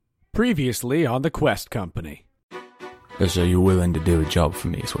Previously on the Quest Company. So you're willing to do a job for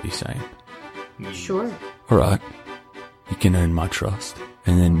me, is what you're saying? Sure. Alright. You can earn my trust.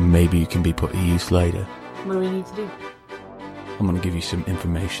 And then maybe you can be put to use later. What do we need to do? I'm gonna give you some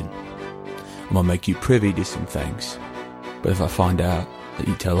information. I'm gonna make you privy to some things. But if I find out that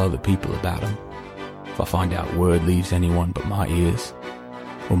you tell other people about them, if I find out word leaves anyone but my ears,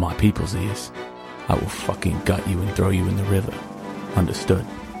 or my people's ears, I will fucking gut you and throw you in the river. Understood?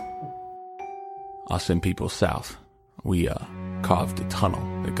 I'll send people south. We, carved a tunnel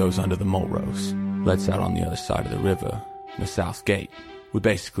that goes under the Mulrose. Lets out on the other side of the river, the south gate. We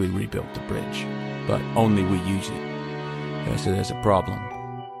basically rebuilt the bridge, but only we use it. Yeah, so there's a problem.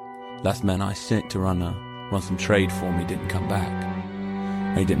 Last man I sent to run some trade for me didn't come back.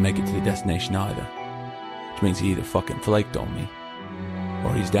 And he didn't make it to the destination either. Which means he either fucking flaked on me,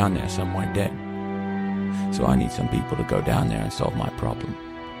 or he's down there somewhere dead. So I need some people to go down there and solve my problem.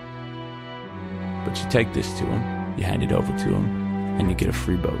 But you take this to him, you hand it over to him, and you get a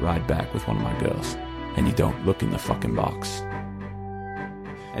free boat ride back with one of my girls. And you don't look in the fucking box.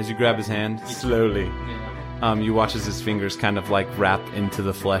 As you grab his hand, slowly, you watch as his fingers kind of like wrap into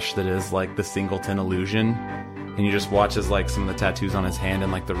the flesh that is like the Singleton illusion. And you just watch as like some of the tattoos on his hand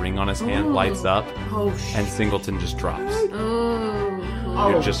and like the ring on his hand lights up. Oh, shit. And Singleton just drops. Oh.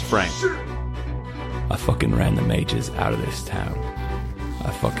 You're just Frank. I fucking ran the mages out of this town.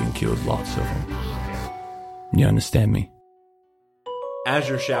 I fucking killed lots of them. You understand me? As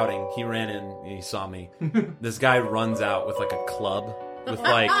you're shouting, he ran in, he saw me. This guy runs out with like a club with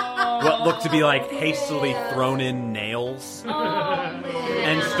like what looked to be like hastily thrown in nails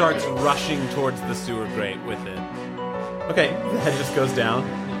and starts rushing towards the sewer grate with it. Okay, the head just goes down.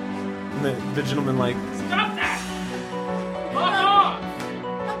 And the gentleman like, stop that! Fuck off!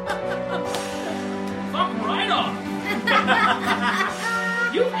 Fuck right off!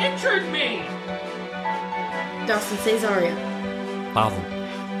 You injured me! Dawson, say Zarya. Basil.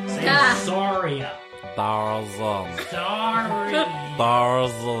 Say Zarya. Barzum. Sorry.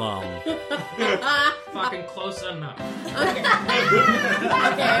 Barzum. Fucking close enough. Okay.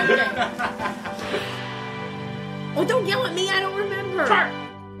 Oh, don't yell at me. I don't remember. Sure.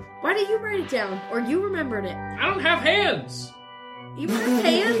 Why did you write it down? Or you remembered it? I don't have hands. You have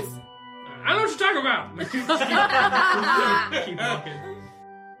hands? I know what you're talking about. Keep walking.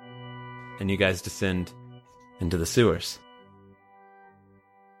 And you guys descend into the sewers.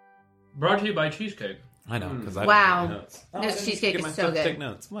 Brought to you by Cheesecake. I know, because I Wow. don't take notes. This cheesecake is so good. Take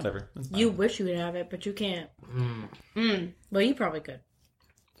notes, whatever. You wish you could have it, but you can't. Well, you probably could.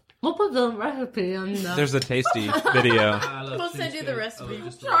 We'll put the recipe on the... There's a tasty video. We'll send you the recipe.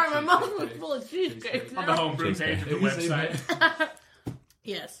 Sorry, my mouth was full of cheesecake. On the homebrew page of the website.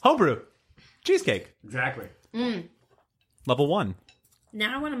 Yes. Homebrew. Cheesecake. Exactly. Level 1.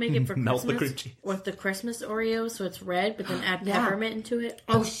 Now I want to make it for Melt the Christmas cream cheese. with the Christmas Oreo, so it's red, but then add peppermint into it.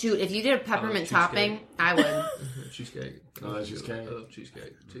 Oh shoot! If you did a peppermint topping, I would. Cheesecake. Oh, that's cheesecake. I love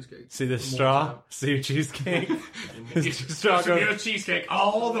cheesecake. Cheesecake. See this straw? See your cheesecake? His straw From goes... your cheesecake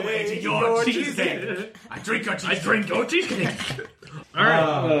all the way to your cheesecake. I drink your cheesecake. I drink your cheesecake. All right.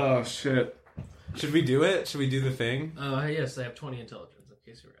 Oh, shit. Should we do it? Should we do the thing? Yes, I have 20 intelligence, in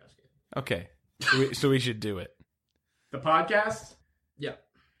case you were asking. Okay. So we should do it. The podcast? Yeah.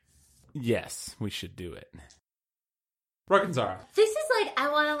 Yes, we should do it. Roarke and Zara. This is like I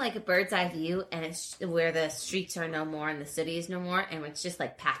want a bird's eye view, and it's where the streets are no more and the city is no more, and it's just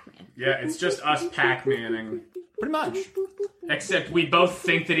like Pac-Man. Yeah, it's just us Pac-Manning. Pretty much. Except we both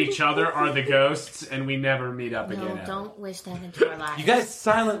think that each other are the ghosts, and we never meet up again. No, don't wish that into our lives. You guys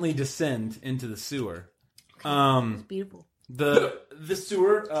silently descend into the sewer. It's beautiful. The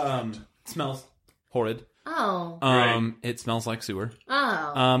sewer smells horrid. Oh. It smells like sewer.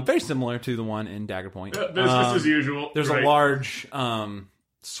 Oh. Very similar to the one in Dagger Point. Business as usual. There's a large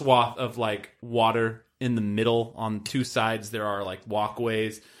swath of water in the middle. On two sides there are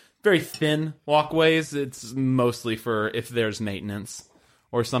walkways, very thin walkways. It's mostly for if there's maintenance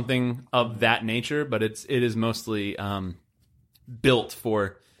or something of that nature, but it is mostly built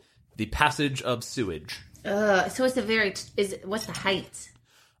for the passage of sewage. So it's what's the height?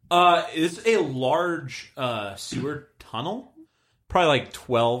 It's a large sewer tunnel, probably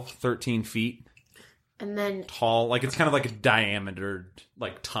 12, 13 feet. And then tall, it's kind of like a diameter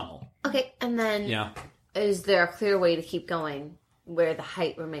tunnel. Okay, and then is there a clear way to keep going where the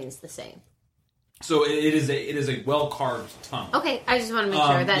height remains the same? So it is a well carved tunnel. Okay, I just want to make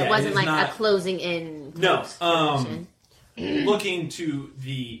sure that it wasn't not a closing in. No. Looking to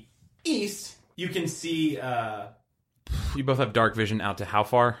the east, you can see. You both have dark vision out to how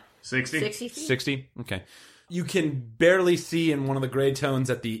far? 60? 60 feet? 60? Okay. You can barely see in one of the gray tones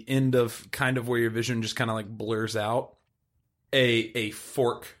at the end of kind of where your vision just kind of like blurs out a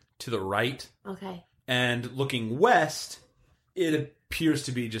fork to the right. Okay. And looking west, it appears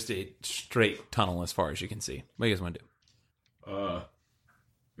to be just a straight tunnel as far as you can see. What do you guys want to do?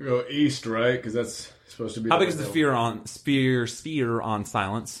 We go east, right? Because that's supposed to be... How big is the sphere on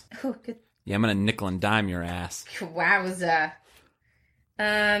silence? Oh, good. Yeah, I'm going to nickel and dime your ass. Wowza.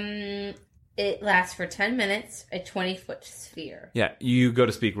 It lasts for 10 minutes, a 20-foot sphere. Yeah, you go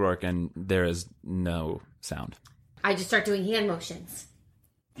to speak, Roarke, and there is no sound. I just start doing hand motions.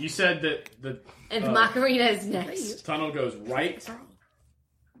 You said that the... And Macarena is next. Tunnel goes right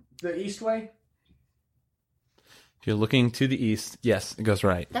the east way? If you're looking to the east, yes, it goes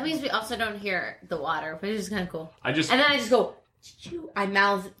right. That means we also don't hear the water, which is kind of cool. And then I just go, I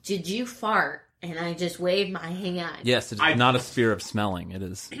mouth, did you fart? And I just wave my hand. Yes, it's not a sphere of smelling. It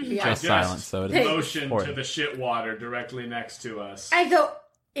is just silence. So it is motion to the shit water directly next to us. I go,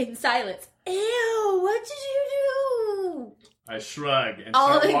 in silence, ew, what did you do? I shrug and All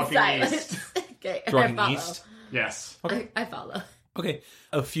start in walking silence. east. Okay, Walking I follow. east? Yes. Okay. I follow. Okay,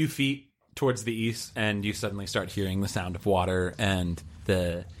 a few feet towards the east, and you suddenly start hearing the sound of water and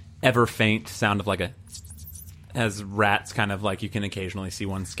the ever faint sound of like as rats kind of like you can occasionally see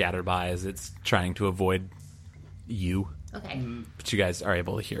one scatter by as it's trying to avoid you. Okay. But you guys are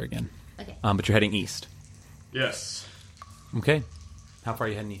able to hear again. Okay. But you're heading east. Yes. Okay. How far are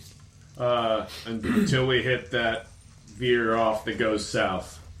you heading east? Until we hit that veer off that goes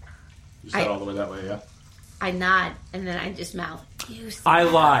south. You said all the way that way, yeah? I nod, and then I just mouth, you I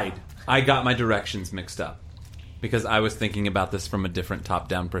lied. I got my directions mixed up because I was thinking about this from a different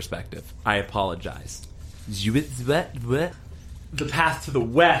top-down perspective. I apologize. The path to the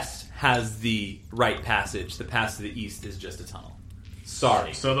west has the right passage. The path to the east is just a tunnel.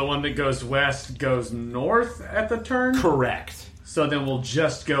 Sorry. So the one that goes west goes north at the turn? Correct. So then we'll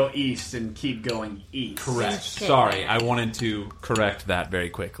just go east and keep going east. Correct. Sorry, I wanted to correct that very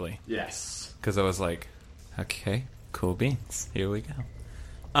quickly. Yes. Because I was like, okay, cool beans. Here we go.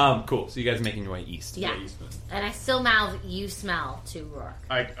 Cool. So you guys are making your way east. Yeah. And I still mouth, you smell to Roarke.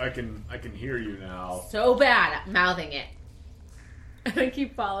 I can hear you now. So bad at mouthing it. And I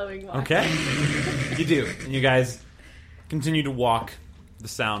keep following Wacky. Okay. You do. And you guys continue to walk, the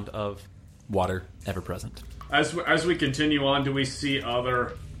sound of water ever present. As we continue on, do we see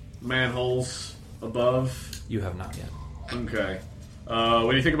other manholes above? You have not yet. Okay.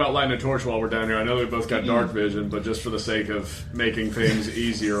 What do you think about lighting a torch while we're down here? I know we both got dark vision, but just for the sake of making things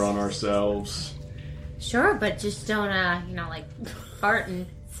easier on ourselves. Sure, but just don't, like, fart and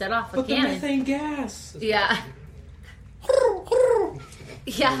set off a cannon. methane gas. Yeah.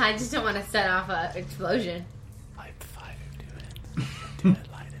 Yeah, I just don't want to set off an explosion. Light the fire. Do it. Do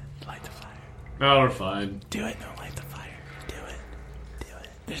it. Light it. Light the fire. No, we're fine. Do it. No, light the fire. Do it. Do it.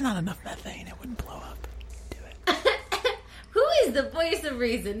 There's not enough methane. It wouldn't blow up. Do it. Who is the voice of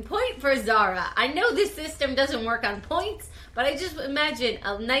reason? Point for Zara. I know this system doesn't work on points, but I just imagine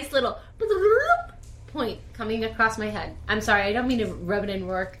a nice little point coming across my head. I'm sorry, I don't mean to rub it in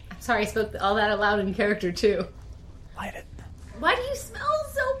Roarke. I'm sorry I spoke all that aloud in character, too. Light it. Why do you smell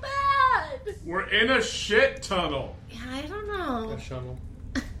so bad? We're in a shit tunnel. Yeah, I don't know.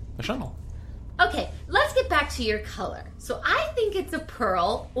 A shuttle. Okay, let's get back to your color. So I think it's a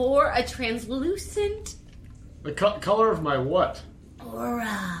pearl or a translucent The color of my what?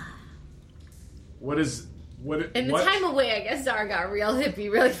 aura. What is... In the what? time away, I guess Zara got real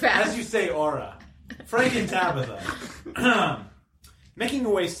hippie really fast. As you say, aura. Frank and Tabitha. Making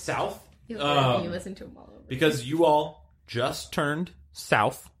your way south. You listen to them all over. Because you all just turned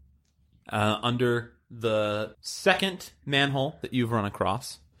south under the second manhole that you've run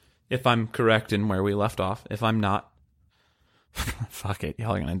across. If I'm correct in where we left off. If I'm not, fuck it,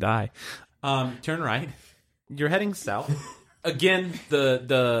 y'all are gonna die. Turn right. You're heading south. Again,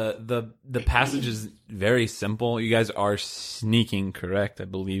 the passage is very simple. You guys are sneaking correct. I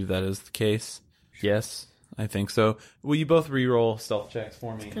believe that is the case. Yes, I think so. Will you both re-roll stealth checks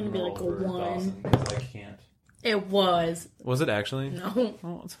for me? It's gonna be like a 1. Dawson, 'cause I can't. It was. Was it actually? No.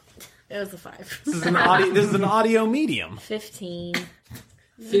 Oh, It was a 5. this is an audio medium. 15.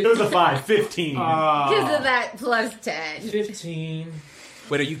 It was a 5. 15. Because of that plus 10. 15.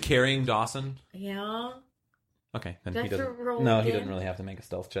 Wait, are you carrying Dawson? Yeah. Okay, then Do I he have to doesn't. roll No, he again? doesn't really have to make a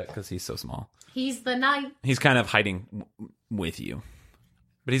stealth check because he's so small. He's the knight. He's kind of hiding with you,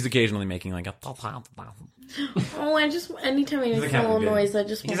 but he's occasionally making like a. Oh, anytime I make a little noise, I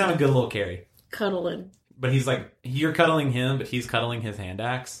just He's want having a to good little carry, cuddle him. but he's like you're cuddling him, but he's cuddling his hand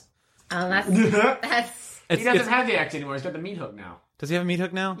axe. Oh, that's... He doesn't have the axe anymore. He's got the meat hook now. Does he have a meat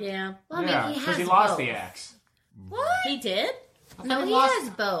hook now? Yeah. Well, I mean, he has because he lost both. the axe. What? He did? No, he has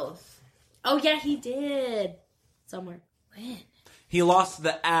both. Oh, yeah, he did. Somewhere. When? He lost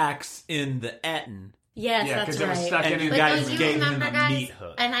the axe in the Etten. Yes, Yeah, that's because it was right. stuck in And you his... guys do you gave him remember, a guys? meat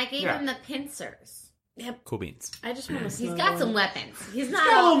hook. And I gave Yeah. him the pincers. Yep. Cool beans. I just want to He's got some weapons. He's not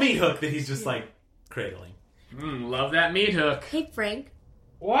Got a little all... meat hook that he's just like cradling. love that meat hook. Hey, Frank.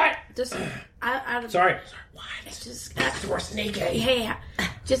 What? Just, Sorry. Just, hey,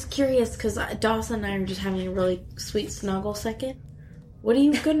 just curious, because Dawson and I are just having a really sweet snuggle second. What are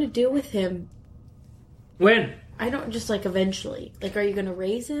you going to do with him? When? I don't, just like eventually. Like, are you going to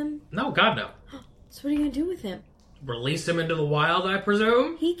raise him? No, God, no. So what are you going to do with him? Release him into the wild, I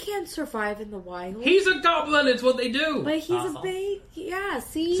presume? He can't survive in the wild. He's a goblin, it's what they do. But he's a baby. Yeah,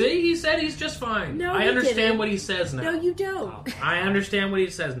 see? See, he said he's just fine. No, I he understand didn't. what he says now. No, you don't. I understand what he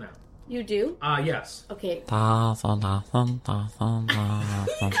says now. You do? Yes. Okay. I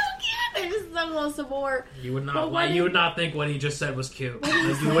just snuggle some more. You would But not what you would did- not think what he just said was cute.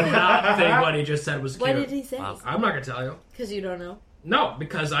 You would not think what he just said was cute. What did he say? I'm not gonna tell you. Because you don't know. No,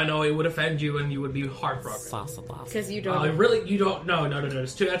 because I know it would offend you and you would be heartbroken. Because you don't know. Really, you don't. No.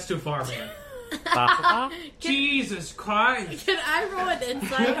 That's too far, man. Jesus Christ! Can I roll an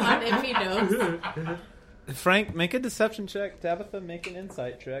insight on if he knows? Frank, make a deception check. Tabitha, make an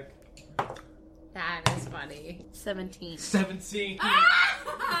insight check. That is funny. 17. 17. Can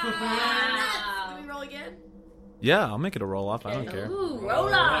we roll again? Yeah, I'll make it a roll off. I don't care. Ooh,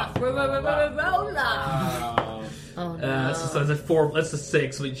 roll off. Roll off. Oh, no. That's a 4. That's a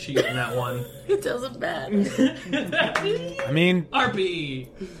 6. We cheat on that one. It doesn't matter. I mean, RP.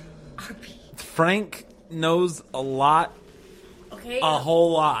 Frank knows a lot, Okay. a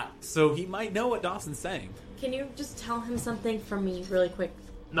whole lot, so he might know what Dawson's saying. Can you just tell him something for me really quick?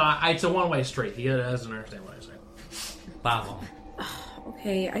 No, it's a one-way street. He doesn't understand what I say.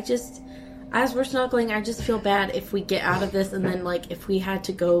 Okay, as we're snuggling, I just feel bad if we get out of this and then, like, if we had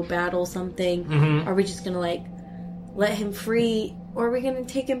to go battle something, are we just gonna, like, let him free, or are we gonna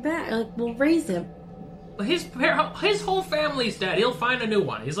take him back? Like, we'll raise him. His whole family's dead. He'll find a new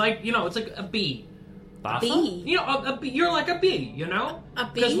one. He's like, it's like a bee. Bee? A bee. You're like a bee, A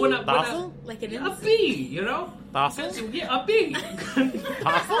bee? 'Cause when a Like an a insect? bee, Fossil? Yeah, a bee.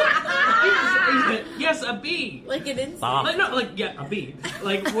 Yes, a bee. Like an insect? A bee.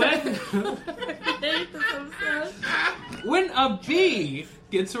 Like when a bee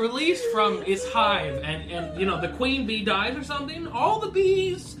gets released from its hive and the queen bee dies or something, all the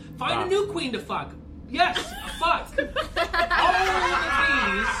bees find a new queen to fuck. Yes, fuck. All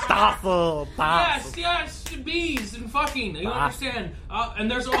the bees. Yes, bees and fucking. You understand?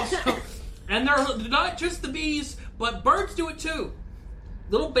 And there's also, and they're not just the bees, but birds do it too.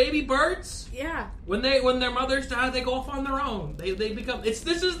 Little baby birds. Yeah. When their mothers die, they go off on their own. They become. This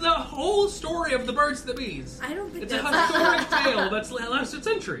is the whole story of the birds and the bees. I don't think It's a that's... historic tale that's lasted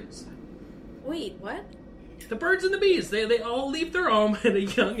centuries. Wait, what? The birds and the bees, they all leave their home at a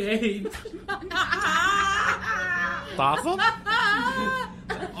young age. Fossil?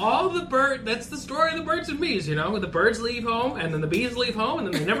 That's the story of the birds and bees, The birds leave home, and then the bees leave home, and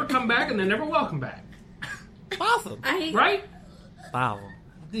then they never come back, and they're never welcome back. Awesome. Right? Wow.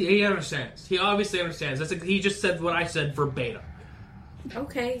 He understands. He obviously understands. He just said what I said verbatim.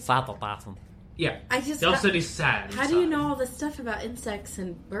 Okay. Awesome. Yeah. He Dale said he's sad. How do you know all this stuff about insects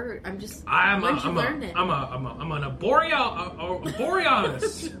and birds? Where'd you learn it? I'm an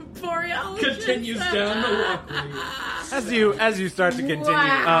Borealis. Borealis. Continues down the walkway. As you start to continue,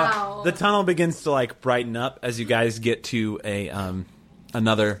 Wow. the tunnel begins to like brighten up as you guys get to a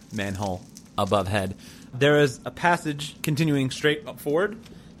another manhole above head. There is a passage continuing straight up forward,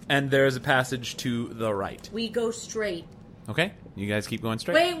 and there is a passage to the right. We go straight. Okay, you guys keep going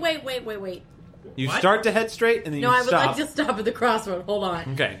straight. Wait. You What? start to head straight, and then you No, I would stop. like to stop at the crossroad. Hold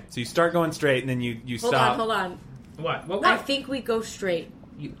on. Okay, so you start going straight, and then you Hold stop. on. What? I think we go straight.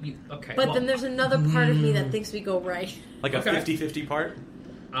 Okay. But well, then there's another part of me that thinks we go right. Like a Okay. 50-50 part?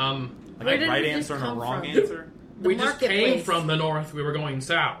 Where Like did right we answer just and a come wrong from? answer? we just came marketplace. from the north. We were going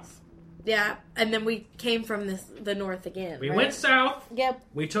south. Yeah, and then we came from the north again. We right? went south. Yep.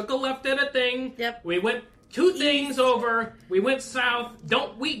 We took a left at a thing. Yep. We went 2 things over. We went south.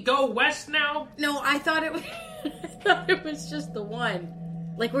 Don't we go west now? No, I thought it was. I thought it was just the one.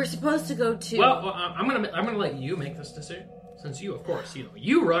 Like we're supposed to go to. Well, I'm gonna let you make this decision, since you, of course,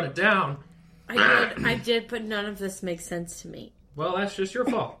 you wrote it down. I did, but none of this makes sense to me. Well, that's just your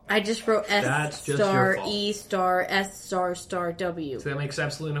fault. I just wrote S That's just star your fault. E star S star W. So that makes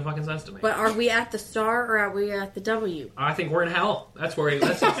absolutely no fucking sense to me. But are we at the star or are we at the W? I think we're in hell. That's exactly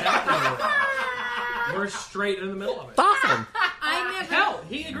where we're at. We're straight in the middle of it. Awesome. I never. Hell,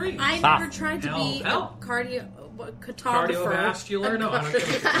 he agreed. I never tried to be Hell. a cardio. Cardiovascular? No, I don't care.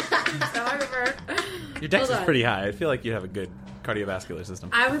 Photographer. Your dex Hold is on. pretty high. I feel like you have a good cardiovascular system.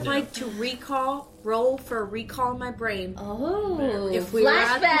 I would like to roll for recall in my brain. Oh, If we were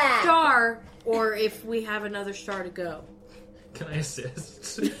at the flashback. star, or if we have another star to go. Can I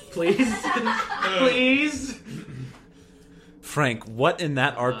assist? Please? Please? Frank, what in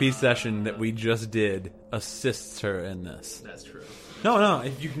that RP session that we just did assists her in this? That's true. No,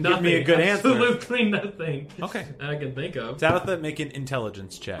 if you can Nothing. give me a good answer. Absolutely nothing. Okay. I can think of. Tabitha, make an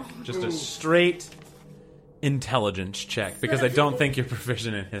intelligence check. Just a straight intelligence check, because I don't think you're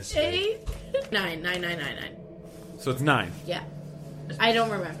proficient in history. 8, 9. So it's 9. Yeah. I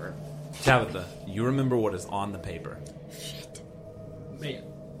don't remember. Tabitha, you remember what is on the paper. Shit. Man,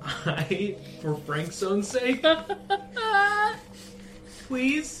 for Frank's own sake,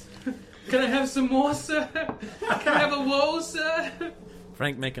 please, can I have some more, sir? Can I have a woe, sir?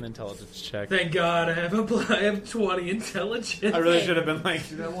 Frank, make an intelligence check. Thank God I have 20 intelligence. I really should have been like,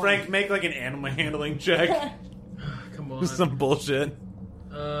 Frank, make like an animal handling check. Come on. Some bullshit.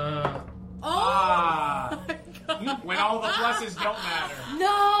 When all the pluses don't matter.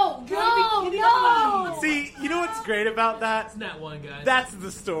 No! See, you know what's great about that? It's not one, guys. That's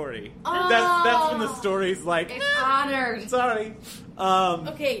the story. That's when the story's like, It's honored. sorry.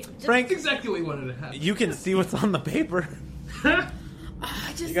 Okay, Frank, That's exactly what wanted to happen. you can see what's on the paper.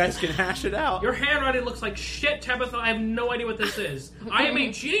 You guys can hash it out. Your handwriting looks like shit, Tabitha. I have no idea what this is. I am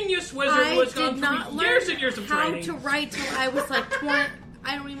a genius wizard who I has gone did not through learn years and years of how training. to write till I was like 20.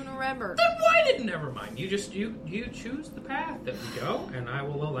 I don't even remember. Then why didn't? Never mind. You just you choose the path that we go, and I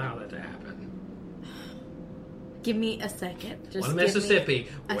will allow that to happen. Give me a second. Just One give Mississippi.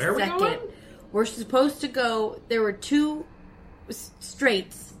 me Where are a we second. going? We're supposed to go. There were 2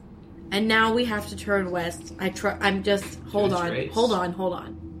 straights, and now we have to turn west. I'm just. Hold on. straights? Hold on.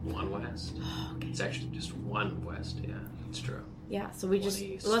 One west. Okay. It's actually just one west. Yeah, it's true. Yeah. So we One just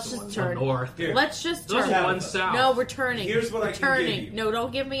east, let's one just turn. north. Here. Let's just There's turn. one south. No, we're turning. Here's what we're I can turning. give you. No,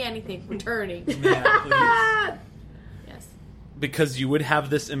 don't give me anything. We're turning. Yeah, Yes. because you would have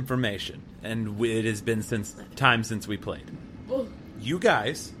this information, and it has been since we played. Oh, You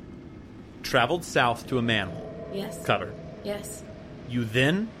guys traveled south to a manhole yes. cover. Yes. You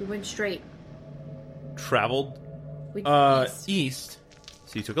then We went straight. traveled We east,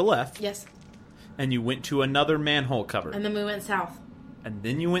 so you took a left, Yes. and you went to another manhole cover. And then we went south. And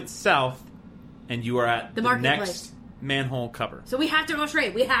then you went south, and you are at The the marketplace. next manhole cover. So we have to go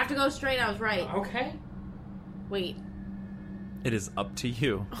straight. We have to go straight. I was right. Okay. Wait. It is up to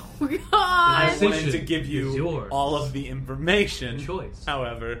you. Oh my I god. Decision wanted to give is you yours. all of the information. The choice.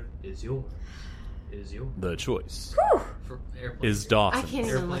 However, Is yours. Is yours. the choice For airplane. is Dawson. I can't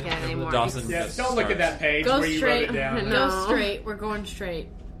even look at it anymore. Dawson. Yeah, don't look at that page Go where you straight. wrote it down. No. Go straight. We're going straight.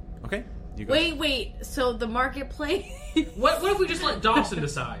 Okay. You go. Wait. So the marketplace. What if we just let Dawson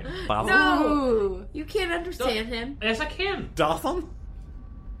decide? Dawson? No. You can't understand him. Yes, I can. Dawson?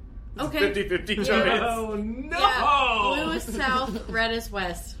 Okay. 50-50 Yeah. choice. Oh no! Yeah. Blue is south. Red is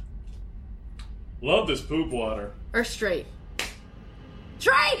west. Love this poop water. Or straight.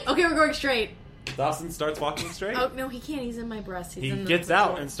 Straight. Okay, we're going straight. Dawson starts walking straight. Oh no, he can't. He's in my breast. He's He in the gets out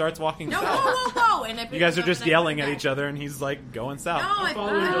door. and starts walking No, south. whoa! And I You guys are picked just up and I yelling put at it each back. other, and he's like going south. No, I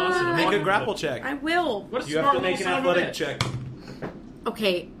following Dawson. I'm Make a walking grapple with him. check. I will. What a You have smart to make an little son of a athletic bitch. check.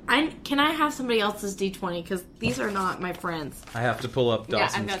 Okay, can I have somebody else's D20 because these are not my friends. I have to pull up Yeah, I've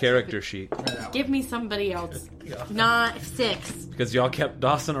Dawson's got character sheet Give me somebody else. Not 6. because y'all kept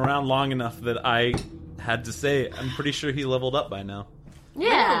Dawson around long enough that I had to say I'm pretty sure he leveled up by now. When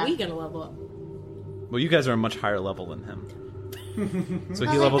Yeah. are we gonna level up? Well, you guys are a much higher level than him, so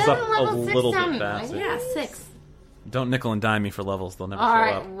he Well, levels they up better a level 6 little down bit the faster. Yeah, 6. Don't nickel and dime me for levels; they'll never All show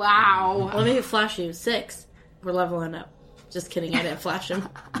right. up. Wow. Let me flash you. 6. We're leveling up. Just kidding. I didn't flash him.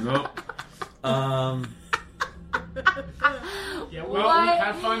 Nope. Yeah, Well, What? we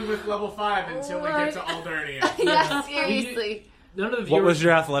have fun with level 5 until we get to Aldernia. Yeah, seriously. None of the viewers. What was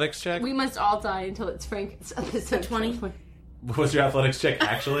your athletics check? We must all die until it's Frank's episode 20. What was your athletics check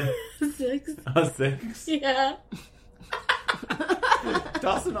actually? 6. A 6. Yeah.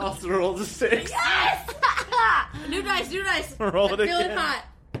 Dawson also rolled a 6. New dice. Roll it I'm feeling again. hot.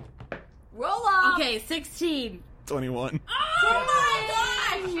 Roll up. Okay, 16. 21.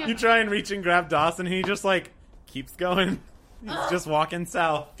 Oh my gosh! You try and reach and grab Dawson, and he just like keeps going. He's just walking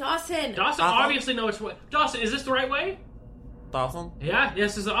south. Dawson. Dawson obviously knows which way. Dawson, is this the right way? Dawson? Yeah,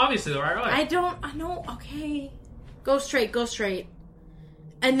 yes, this is obviously the right way. I know. Okay. Go straight.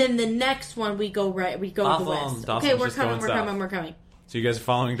 And then the next one we go right. We go the west. Dawson's Okay, we're just going coming. south. So you guys are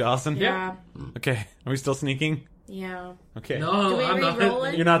following Dawson? Yeah. Okay. Are we still sneaking? Yeah. Okay. No, Do we I'm re-roll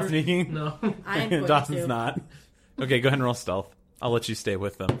not. it? You're not sneaking? No. I'm going Dawson's to. not. Okay, go ahead and roll stealth. I'll let you stay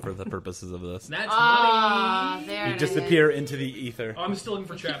with them for the purposes of this. That's money. There You it disappear is. into the ether. Oh, I'm still looking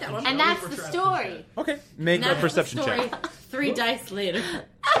for traps. And that's the story. Okay, make a That's the perception story. check. 3 dice later.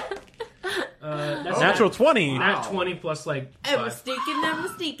 That's Natural 20. Nat 20 plus like Hey, we're 5.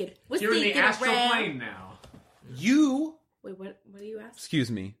 sneaking. We're You're in the sneaking astral around. plane now. You. Wait, what do you ask?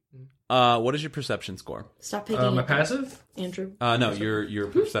 Excuse me. What is your perception score? Stop picking My it, passive Andrew. No, your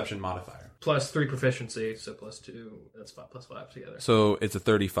perception modifier. plus 3 proficiency, so plus 2. That's 5 plus 5 together. So it's a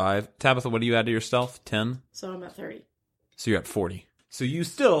 35. Tabitha, what do you add to your stealth? 10? So I'm at 30. So you're at 40. So you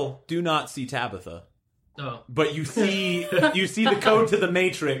still do not see Tabitha. Oh. But you see the code to the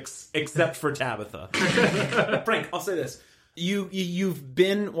Matrix, except for Tabitha. Frank, I'll say this. You've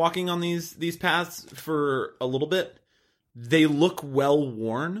been walking on these paths for a little bit. They look well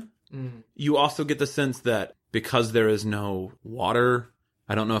worn. You also get the sense that because there is no water,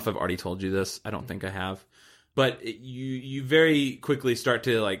 I don't know if I've already told you this. I don't think I have. But you very quickly start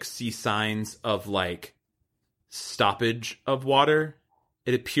to like see signs of like stoppage of water.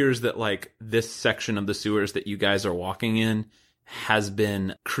 It appears that like this section of the sewers that you guys are walking in has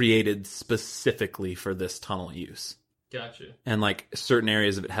been created specifically for this tunnel use. Gotcha. And like certain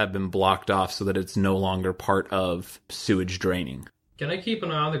areas of it have been blocked off so that it's no longer part of sewage draining. Can I keep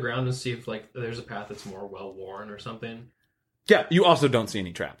an eye on the ground and see if like there's a path that's more well worn or something? Yeah, you also don't see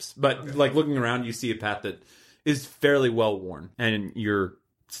any traps. But like looking around, you see a path that is fairly well worn. And you're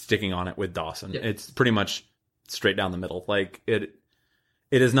sticking on it with Dawson. Yeah. It's pretty much straight down the middle. Like it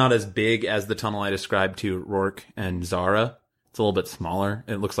is not as big as the tunnel I described to Roarke and Zara. It's a little bit smaller.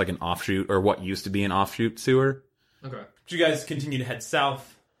 It looks like an offshoot, or what used to be an offshoot sewer. Okay. So you guys continue to head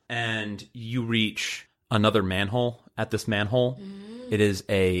south, and you reach another manhole. At this manhole, it is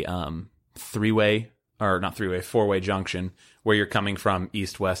a four-way junction where you're coming from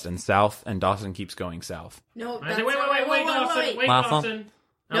east, west, and south, and Dawson keeps going south. No, I say, wait, Dawson. Wait, Last Dawson.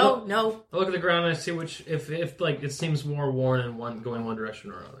 No. I look at the ground and I see which, if like it seems more worn in going one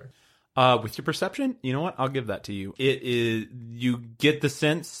direction or another. With your perception, you know what? I'll give that to you. It is. You get the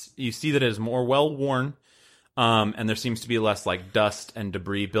sense. You see that it is more well worn, and there seems to be less like dust and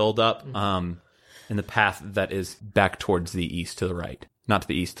debris buildup in the path that is back towards the east to the right, not to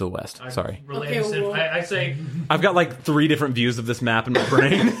the east to the west. Sorry. I say, I've got like 3 different views of this map in my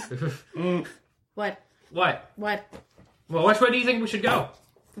brain. What? what? What? Well, which way do you think we should go?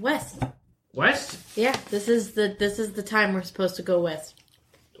 West. West? Yeah, this is the time we're supposed to go west.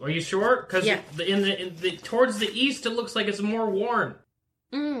 Are you sure? Because Yeah. in the towards the east, it looks like it's more worn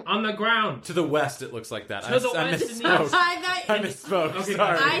on the ground. To the west, it looks like that. To the west I and misspoke. east. I misspoke. Okay,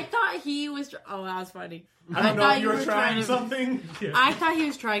 Sorry. I thought he was. Oh, that was funny. I don't know thought if you were trying to- something. I thought he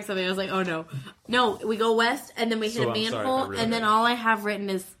was trying something. I was like, oh no. No, we go west, and then we hit So a I'm sorry if I manhole, ruined and then it. all I have written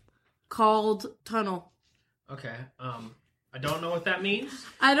is called tunnel. Okay. I don't know what that means,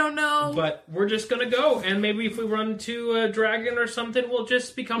 I don't know. but we're just gonna go, and maybe if we run into a dragon or something, we'll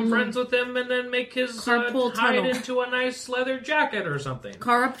just become friends with him, and then make his Carpool hide tunnel. into a nice leather jacket or something.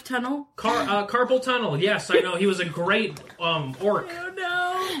 Carp tunnel? Carpal tunnel. Yes, I know. He was a great orc. Oh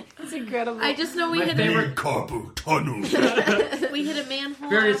no. That's incredible. I just know we My hit favorite. Carpal tunnel. we hit a manhole.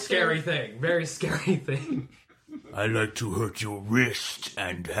 Very after. scary thing. Very scary thing. I like to hurt your wrist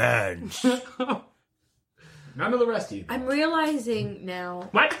and hands. None of the rest of you. I'm realizing now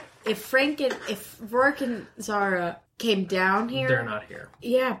What? if Roarke and Zara came down here. They're not here.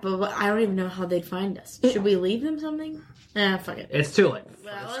 Yeah, but I don't even know how they'd find us. Should we leave them something? Fuck it. It's too late.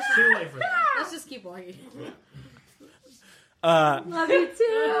 Well, It's too late for that. let's just keep walking. Love you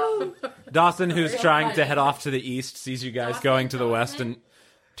too. Dawson, who's trying to head off to the east, sees you guys going to the west and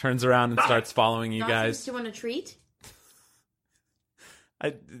turns around and starts following you Dawson, guys. do you want a treat?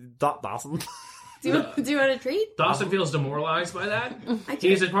 Dawson. Do you want a treat? Dawson feels demoralized by that. I do.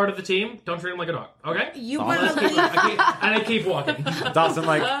 He's a part of the team. Don't treat him like a dog. Okay? You want to leave? And I keep walking. Dawson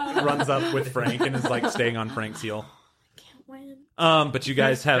like runs up with Frank and is like staying on Frank's heel. When? But you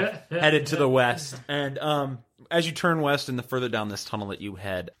guys have headed to the west, and as you turn west and the further down this tunnel that you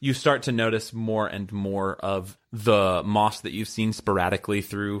head, you start to notice more and more of the moss that you've seen sporadically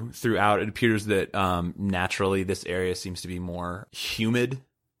throughout. It appears that naturally this area seems to be more humid.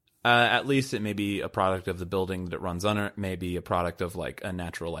 At least it may be a product of the building that it runs under. It may be a product of like a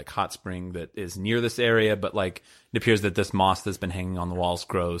natural like hot spring that is near this area, but like it appears that this moss that's been hanging on the walls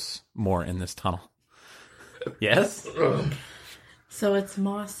grows more in this tunnel. Yes? So it's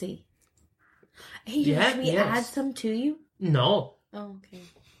mossy. Hey, Yeah, should we yes. add some to you? No. Oh, okay.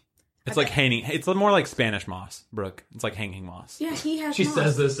 It's like hanging. It's more like Spanish moss, Brooke. It's like hanging moss. Yeah, he has She moss.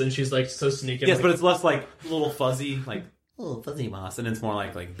 says this and she's like so sneaky. Yes, like, but it's less like little fuzzy, like oh, fuzzy moss, and it's more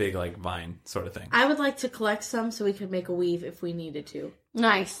like big like vine sort of thing. I would like to collect some so we could make a weave if we needed to.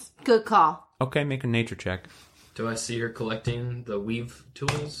 Nice. Good call. Okay, make a nature check. Do I see her collecting the weave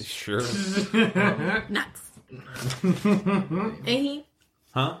tools? Sure. Nuts. 8.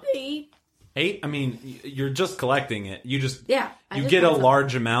 Huh? 8. 8? I mean, you're just collecting it. You just Yeah. you get a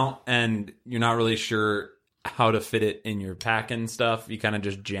large amount, and you're not really sure how to fit it in your pack and stuff. You kind of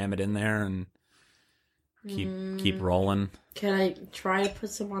just jam it in there and keep rolling. Can I try to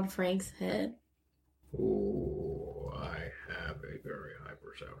put some on Frank's head? Oh, I have a very high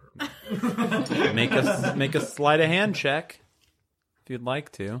perception. Make a sleight of hand check if you'd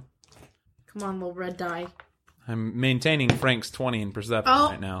like to. Come on, little red die. I'm maintaining Frank's 20 in perception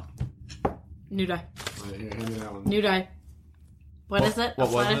right now. New die. Hand me that one. New die. What is it? What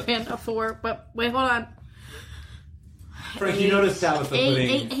a was sleight it? of hand, a 4. But wait, hold on. Frank, you noticed Tabitha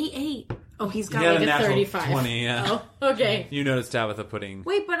putting... 8. Oh, he's got He had like a a natural 35. 20, yeah. Oh, okay. You noticed Tabitha putting...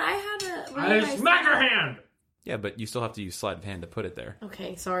 Wait, but I had a... I smack her hand! Yeah, but you still have to use sleight of hand to put it there.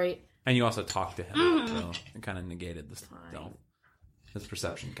 Okay, sorry. And you also talked to him, so it kind of negated this. So his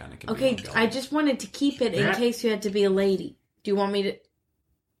perception kind of can Okay, be I just wanted to keep it in case you had to be a lady. Do you want me to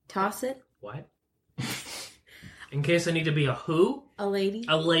toss it? What? In case I need to be a who? A lady?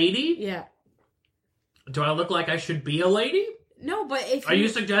 A lady? Yeah. Do I look like I should be a lady? No, but if Are you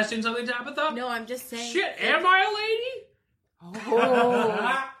suggesting something, Tabitha? No, I'm just saying... Shit, am I a lady?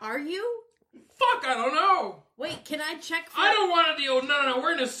 Oh. Are you? Fuck, I don't know. Wait, can I check for... I don't want to deal... No,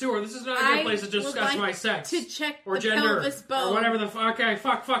 we're in a sewer. This is not a good place to discuss my sex. To check or the gender. pelvis bone. Or whatever the fuck. Okay,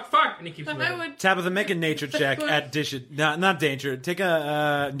 fuck. And he keeps moving. I would... Tabitha, make a nature check at not danger. Take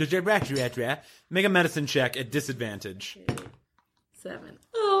a make a medicine check at disadvantage. 7.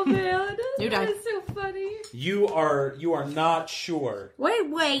 Oh man, New die. that is so funny. You are not sure.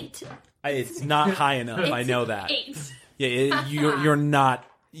 Wait. It's not high enough. I know that. 8. Yeah, you're not.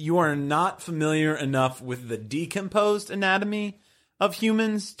 You are not familiar enough with the decomposed anatomy of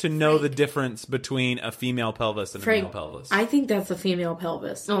humans to know the difference between a female pelvis and a male pelvis. I think that's a female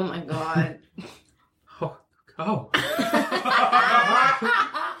pelvis. Oh my god. Oh. I'm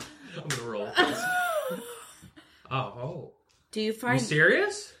gonna roll. Oh. Do you Are find... you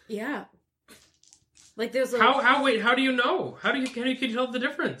serious? Yeah. Like there's a... How do you know? Can you tell the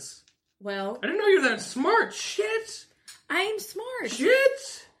difference? Well... I didn't know you're that smart. Shit. I'm smart.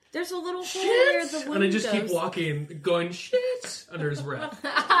 Shit. There's a little hole where the wind And I just keep goes. walking, going shit under his breath.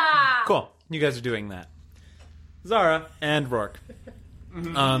 Cool. You guys are doing that. Zara and Roarke.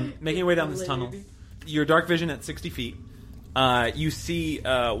 Making your way down this tunnel. Your dark vision at 60 feet. You see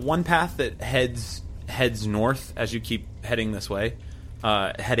one path that heads north as you keep heading this way.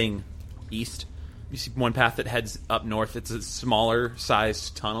 Heading east. You see one path that heads up north. It's a smaller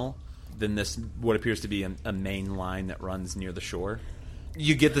sized tunnel than this, what appears to be a main line that runs near the shore.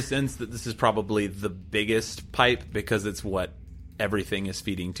 You get the sense that this is probably the biggest pipe because it's what everything is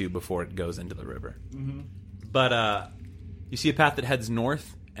feeding to before it goes into the river. Mm-hmm. But you see a path that heads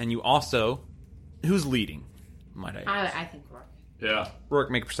north, and you also... Who's leading, might I ask? I think Roarke. Yeah. Roarke,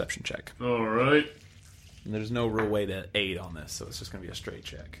 make a perception check. All right. And there's no real way to aid on this, so it's just going to be a straight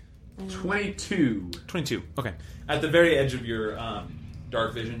check. 22. 22. Okay. At the very edge of your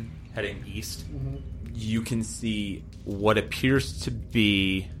dark vision, heading east, you can see what appears to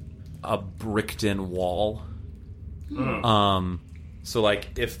be a bricked-in wall. So,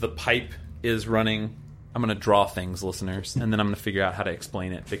 like, if the pipe is running... I'm going to draw things, listeners, and then I'm going to figure out how to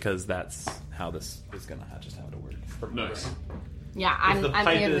explain it, because that's how this is going to just have to work. Nice. Yeah, If the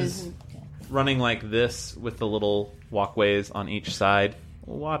pipe is running like this with the little walkways on each side,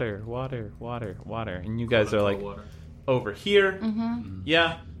 water, and you guys are like over here.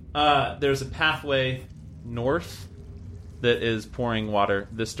 Yeah, there's a pathway north that is pouring water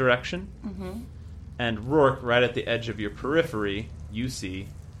this direction, and Roarke, right at the edge of your periphery, you see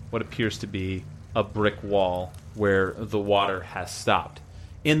what appears to be a brick wall where the water has stopped.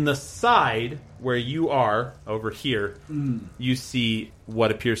 In the side where you are, over here, you see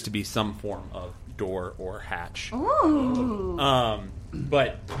what appears to be some form of door or hatch. Ooh.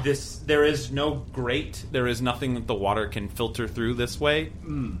 But there is no grate. There is nothing that the water can filter through this way,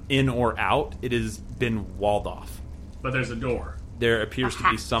 in or out. It has been walled off. But there's a door. There appears to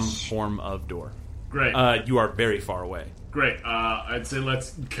be some form of door. Great. You are very far away. Great. I'd say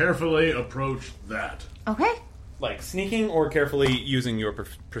let's carefully approach that. Okay. Like sneaking or carefully using your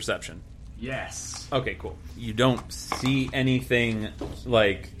perception? Yes. Okay, cool. You don't see anything,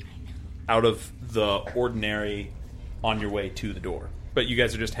 like, out of the ordinary on your way to the door. But you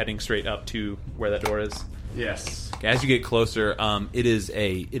guys are just heading straight up to where that door is? Yes. Okay, as you get closer, it is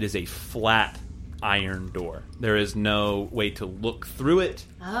a flat iron door. There is no way to look through it.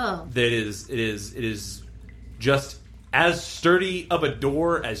 Oh. It is just as sturdy of a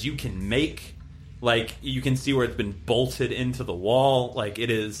door as you can make. Like, you can see where it's been bolted into the wall. Like,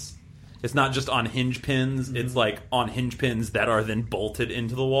 it's not just on hinge pins. Mm-hmm. It's like on hinge pins that are then bolted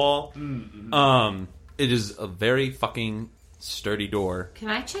into the wall. Mm-hmm. It is a very fucking sturdy door. Can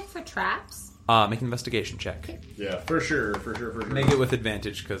I check for traps? Make an investigation check. Yeah, for sure. Make it with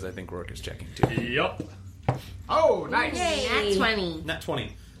advantage, because I think Roarke is checking too. Yup. Oh, nice. Yay. Nat 20. Nat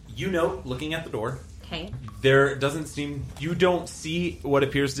 20. You note, looking at the door, Okay. there doesn't seem... You don't see what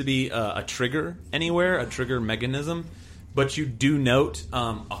appears to be a trigger anywhere, a trigger mechanism, but you do note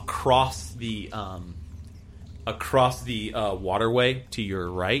across the waterway to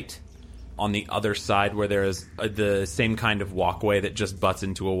your right, on the other side where there is the same kind of walkway that just butts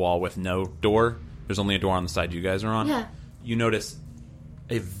into a wall with no door. There's only a door on the side you guys are on. Yeah. You notice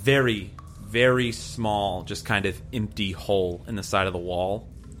a very, very small, just kind of empty hole in the side of the wall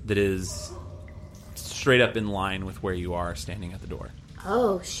that is straight up in line with where you are standing at the door.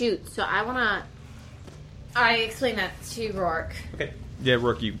 Oh, shoot. So I explain that to Roarke. Okay. Yeah,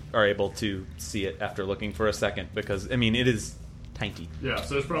 Roarke, you are able to see it after looking for a second because, I mean, it is tiny. Yeah,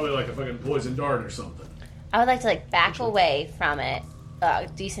 so it's probably like a fucking poison dart or something. I would like to back away from it a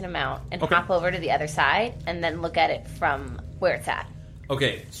decent amount and hop over to the other side and then look at it from where it's at.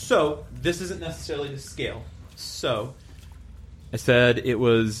 Okay, so this isn't necessarily to scale. So I said it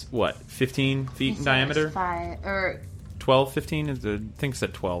was, 15 feet in diameter? 12, 15? I think it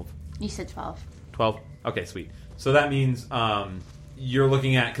said 12. You said 12. 12? Okay, sweet. So that means you're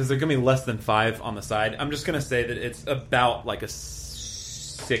looking at, because they're going to be less than 5 on the side, I'm just going to say that it's about like a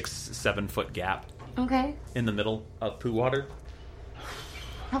 6-7 foot gap. Okay. In the middle of poo water.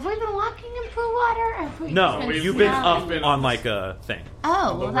 Have we been walking in poo water? No, you've been up on like a thing.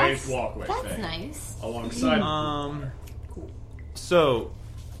 Oh, well that's thing. nice. Alongside. So,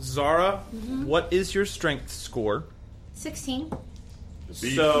 Zara, what is your strength score? 16.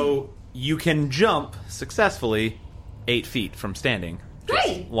 So, you can jump successfully 8 feet from standing.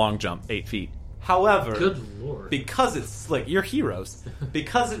 Great! Long jump, 8 feet. However, good lord, because it's slick, you're heroes.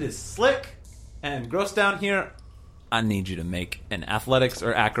 Because it is slick and gross down here, I need you to make an athletics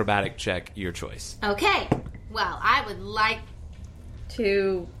or acrobatic check, your choice. Okay. Well, I would like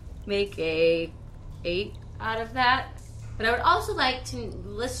to make a 8 out of that. But I would also like to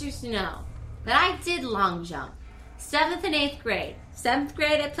listeners to know that I did long jump. 7th and 8th grade. 7th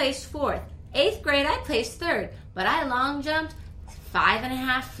grade I placed 4th. 8th grade I placed 3rd. But I long jumped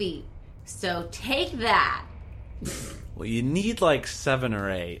 5.5 feet. So take that. Well, you need like 7 or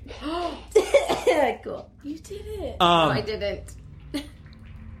 8. Cool. You did it. No, I didn't.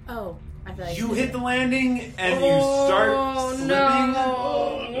 Oh, I feel like you hit the landing and you start slipping.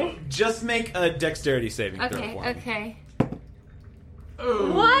 No. Just make a dexterity saving throw for me. Okay.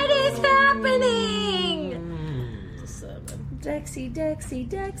 What is happening? Dexy.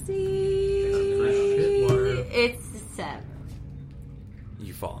 It's 7.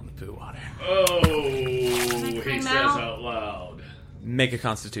 You fall in the poo water. Oh, he says out loud. Make a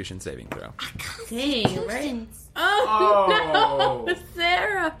Constitution saving throw. Dang, right? Oh, no,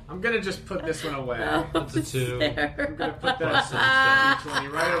 Sarah. I'm gonna just put this one away. That's a 2. I'm gonna put that 20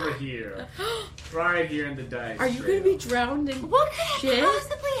 right over here. Right here in the dice. Are you gonna be drowned in What could shit?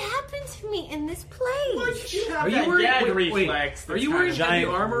 possibly happen to me in this place? You have Are you that wearing- gag wait, reflex. are you wearing heavy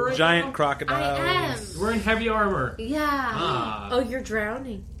armor right giant now? crocodiles. I am. You're wearing heavy armor. Yeah. Ah. Oh, you're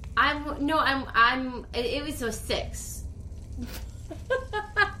drowning. I'm. It was a 6.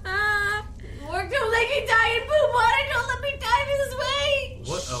 Or don't let me die in poop water. Don't let me die this way.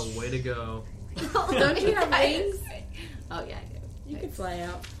 What a way to go. Don't you have wings? Oh yeah, I do. You can fly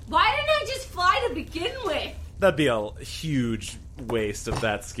out. Why didn't I just fly to begin with? That'd be a huge waste of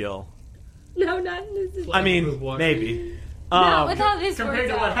that skill. No, not in this. I mean, maybe. No, with how this Compared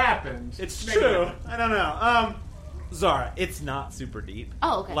works to what out. happened. It's maybe. true. I don't know. Zara, it's not super deep.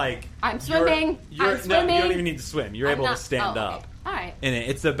 Oh, okay. Like I'm swimming. No, you don't even need to swim. You're able to stand up. All right. And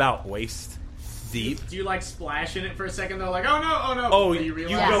it's about waist deep. Do you splash in it for a second though? Like, oh no. Oh, you you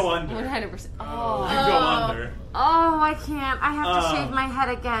realize? go under. 100%. You go under. Oh, I can't. I have to shave my head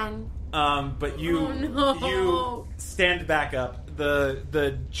again. But you stand back up.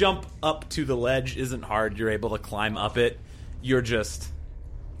 The jump up to the ledge isn't hard. You're able to climb up it. You're just.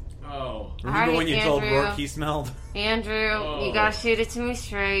 Oh. Remember when you told Andrew. Roarke he smelled? Andrew, you gotta shoot it to me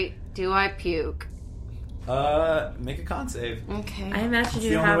straight. Do I puke? Make a con save. Okay. I imagine It's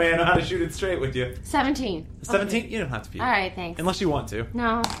you the only have. way I know how to shoot it straight with you. 17. 17? You don't have to puke. All right, thanks. Unless you want to.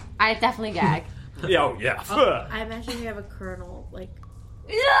 No, I definitely gag. Yeah. I imagine you have a kernel, like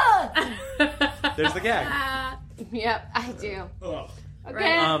There's the gag. Yep, I do. Ugh.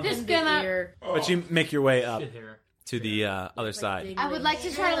 Okay, I'm just gonna. Ear. But you make your way up Shit hair. to the other side. I would like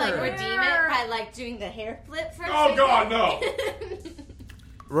to try to like redeem it by like doing the hair flip first. Oh, God, no.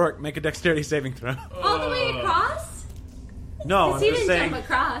 Roarke, make a dexterity saving throw. All the way across? No, I'm Because he just didn't saying jump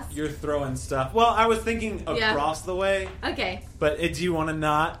across. you're throwing stuff. Well, I was thinking across the way, Okay. but do you want to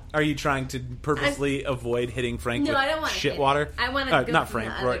not? Are you trying to purposely avoid hitting Frank No, with I don't want to shit hit water? it. I want to go not from Frank.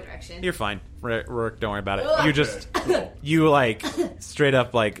 the other Roarke. direction. You're fine. Roarke, don't worry about it. Ugh. You just you like straight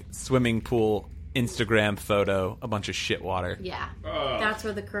up like swimming pool Instagram photo a bunch of shit water. Yeah. That's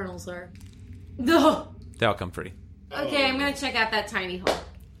where the kernels are. No. That'll come free. Okay, I'm gonna check out that tiny hole.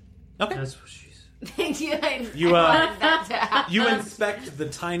 Okay. That's what she's. Thank you. You wanted that to happen. you inspect the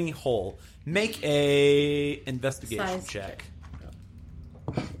tiny hole. Make a investigation Size check.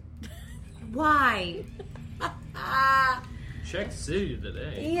 Why? Check city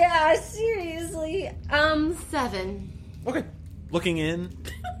today. Yeah, seriously. 7. Okay. Looking in.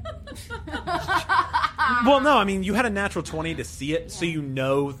 Well, no, I mean, you had a natural 20 to see it, so you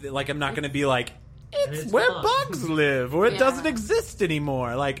know, that, like, I'm not going to be like, it's where bugs live, or it doesn't exist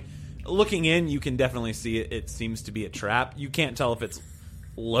anymore. Like, looking in, you can definitely see it. It seems to be a trap. You can't tell if it's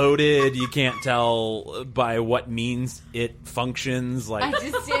loaded. You can't tell by what means it functions. Like, I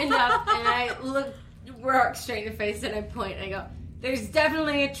just stand up and I look Roarke straight in the face and I point and I go, there's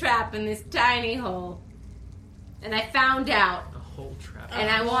definitely a trap in this tiny hole. And I found out. A whole trap. And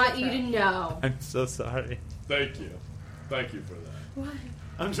I want you to know. I'm so sorry. Thank you. Thank you for that. What?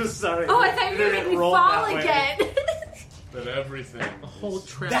 I'm just sorry. Oh, I thought you were going to make me fall again. That everything. A whole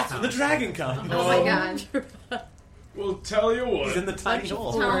trap. That's when the house. dragon comes. Oh my god. Well, tell you what. He's in the tiny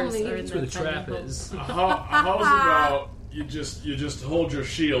hole. Tell me. That's where the trap is. How's about you just hold your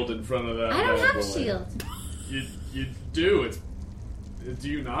shield in front of that? I don't bad have a boy. shield. You do. Do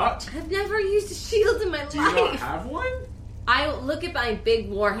you not? I've never used a shield in my Do you not life. have one? I look at my big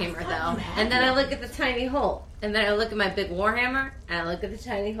warhammer though, and then I look at the tiny hole, and then I look at my big warhammer, and I look at the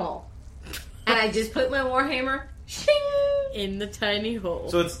tiny hole, and I just put my warhammer shing, In the tiny hole.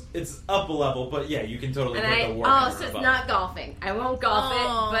 So it's up a level, but yeah, you can totally and put I the warhammer so it's above. not golfing. I won't golf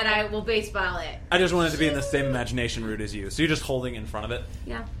Oh. it, but I will baseball it. I just wanted to be in the same imagination route as you. So you're just holding in front of it.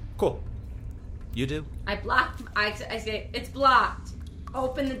 Yeah, Cool. You do. I block. I say it's blocked.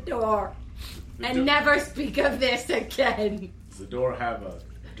 Open the door, and never speak of this again. Does the door have a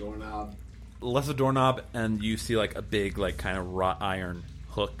doorknob? Less a doorknob, and you see like a big, like kind of wrought iron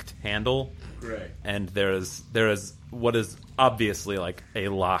hooked handle, Great. and there is what is obviously like a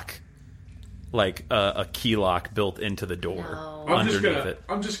lock, like a key lock built into the door No. underneath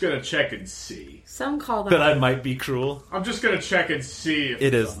I'm just gonna check and see. Some call That I that. might be cruel. I'm just gonna check and see if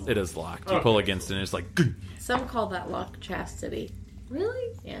It it's is. on. It is locked. You Okay. pull against it, and it's like. "Gah." Some call that lock chastity.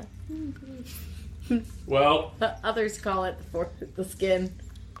 Really? Yeah. Well, Others call it the skin.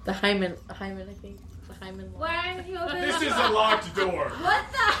 The hymen. I think. The hymen. Lock. Why aren't you opening this the is door? a locked door. What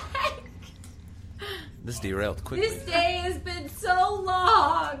the heck? This derailed quickly. This day has been so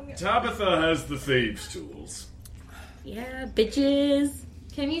long. Tabitha has the thieves' tools. Yeah, bitches.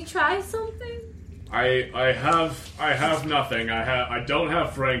 Can you try something? I have nothing. I don't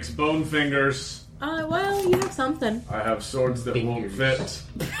have Frank's bone fingers. Well, you have something. I have swords that won't fit.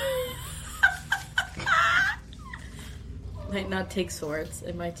 Might not take swords.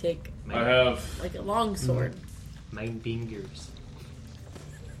 It might take I have like a long sword. My fingers.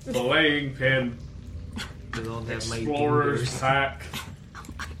 belaying pin, They don't have my explorer's fingers. pack.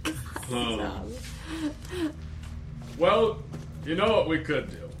 Well, you know what we could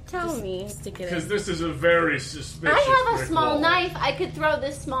do? Tell me. Stick it Because in. this is a very suspicious I have a brick small wall. knife. I could throw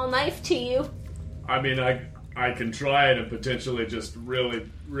this small knife to you. I mean, I can try it and potentially just really,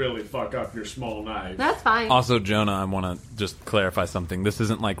 really fuck up your small knife. That's fine. Also, Jonah, I want to just clarify something. This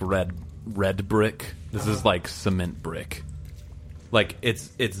isn't like red brick. This is like cement brick. Like it's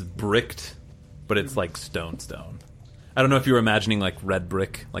bricked, but it's like stone. I don't know if you were imagining like red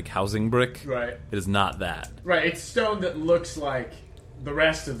brick, like housing brick. Right. It is not that. Right, it's stone that looks like the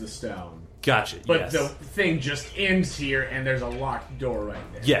rest of the stone. Gotcha. But yes. the thing just ends here and there's a locked door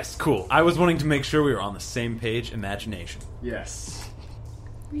right there. Yes, cool. I was wanting to make sure we were on the same page. Imagination. Yes.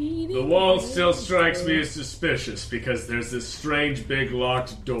 The wall still strikes me as suspicious because there's this strange big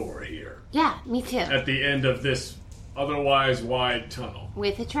locked door here Yeah, me too. at the end of this otherwise wide tunnel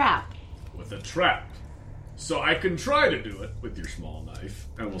With a trap. with a trap. So I can try to do it with your small knife,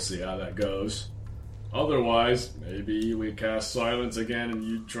 and we'll see how that goes. Otherwise, maybe we cast silence again and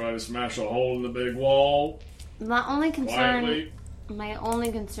you try to smash a hole in the big wall My only concern quietly.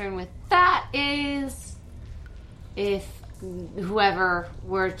 with that is if whoever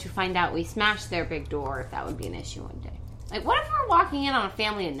were to find out we smashed their big door, if that would be an issue one day. Like, what if we're walking in on a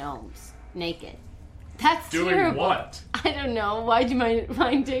family of gnomes naked? That's Doing terrible. what? I don't know. Why'd you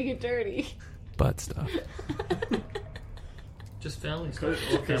mind take it dirty? Butt stuff. Just family stuff.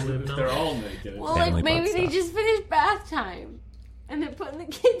 Okay, they're all naked. Well, Family like, maybe butt they stuff. just finished bath time. And they're putting the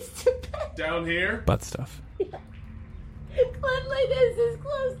kids to bed. Down here? Butt stuff. Cleanliness is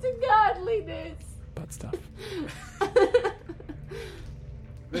close to godliness. Butt stuff.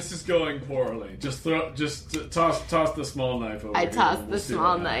 This is going poorly. Just toss the small knife over I here tossed and the we'll see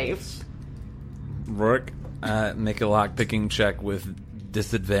small what happens. knife. Roarke, make a lock-picking check with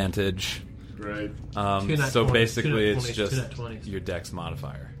disadvantage. Great. Two nat So 20s, basically, two nat it's 20s, just two nat 20s. your dex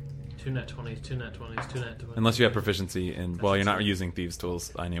modifier. 2 nat 20s, 2 nat 20s, 2 nat 20s. Unless you have proficiency in... Well, you're not using thieves'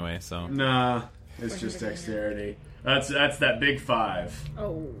 tools anyway, so... Nah, it's just dexterity. That's that big 5.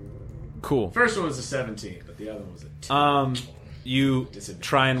 Oh. Cool. First one was a 17, but the other one was a 2. You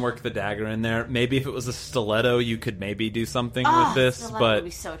try and work the dagger in there. Maybe if it was a stiletto, you could maybe do something with this, Stiletto but would be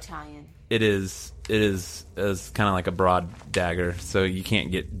so Italian. it is kind of like a broad dagger, so you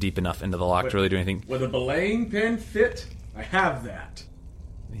can't get deep enough into the lock to really do anything. Would a belaying pin fit? I have that.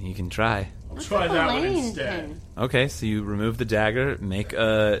 You can try. I'll try that one Belaying instead. pin. Okay, so you remove the dagger, make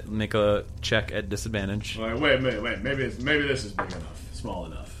a check at disadvantage. Wait. Maybe this is big enough, small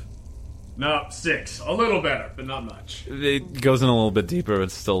enough. No, 6. A little better, but not much. It goes in a little bit deeper, but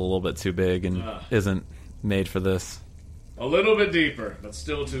it's still a little bit too big and isn't made for this. A little bit deeper, but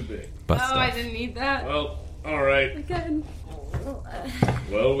still too big. Butt Oh, stuff. I didn't need that. Well, all right. Again.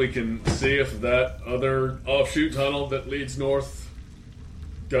 Well, we can see if that other offshoot tunnel that leads north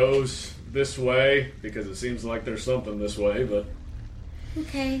goes this way, because it seems like there's something this way, but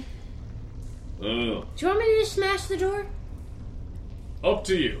Okay. I don't know. Do you want me to just smash the door? Up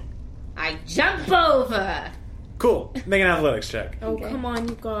to you. I jump over. Cool. Make an athletics check. Oh, come on,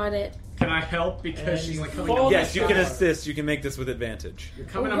 you got it. Can I help because she's like coming down Yes, my you can side? assist. You can make this with advantage. You're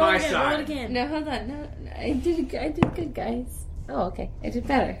coming to roll my again, roll it side. again. No, hold on. No, I did good, guys. Oh, okay. I did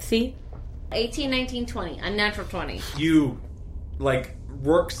better. See? 18, 19, 20. Unnatural 20. You,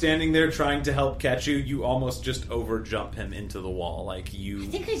 Roarke standing there trying to help catch you, you almost just overjump him into the wall. Like, you I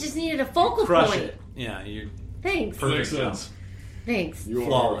think I just needed a focal crush point. it. Yeah, you're Thanks. Perfect Makes sense. Thanks. You are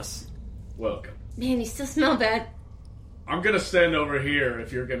flawless. welcome. Man, you still smell bad. I'm gonna stand over here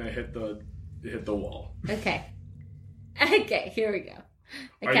if you're gonna hit the wall. Okay. Okay, here we go.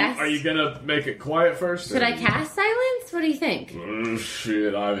 Are you gonna make it quiet first? Should I cast silence? What do you think?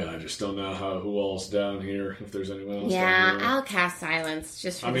 Shit, I just don't know who else down here. If there's anyone else Yeah, down here. I'll cast silence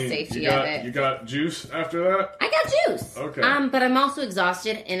just for the safety you of it. You got juice after that? I got juice. Okay. But I'm also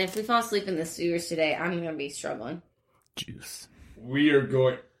exhausted, and if we fall asleep in the sewers today, I'm gonna be struggling. Juice. We are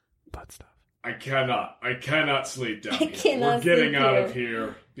going. Butt stuff. I cannot sleep down I here. cannot We're getting sleep out here. of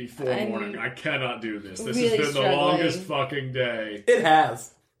here before I'm morning. I cannot do this. This really has been struggling. the longest fucking day. It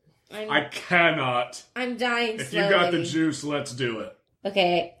has. I cannot. I'm dying If slowly. you got the juice, let's do it.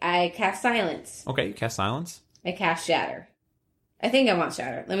 Okay, I cast silence. Okay, you cast silence. I cast shatter. I think I want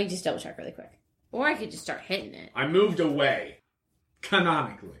shatter. Let me just double check really quick. Or I could just start hitting it. I moved away.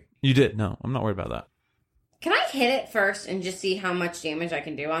 Canonically. You did. No, I'm not worried about that. Can I hit it first and just see how much damage I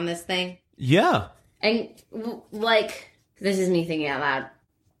can do on this thing? Yeah. And, this is me thinking out loud.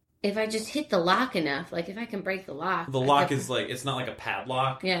 If I just hit the lock enough, if I can break the lock. The lock is it's not like a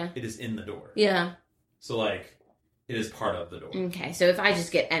padlock. Yeah. It is in the door. Yeah. So, it is part of the door. Okay, so if I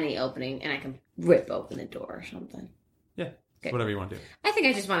just get any opening and I can rip open the door or something. Yeah. Okay. Whatever you want to do. I think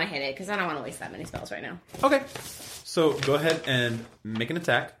I just want to hit it because I don't want to waste that many spells right now. Okay. So go ahead and make an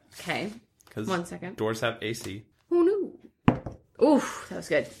attack. Okay. Because 1 second. doors have AC. Oh no. Oof, that was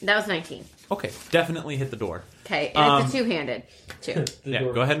good. That was 19. Okay, definitely hit the door. Okay, and it's a two-handed. 2. Yeah,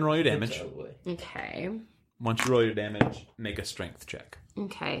 go ahead and roll your damage. Okay. Once you roll your damage, make a strength check.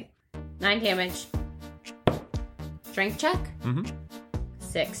 Okay. 9 damage. Strength check? Mm-hmm.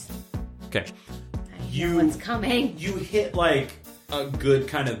 6. Okay. I know what's coming. You hit a good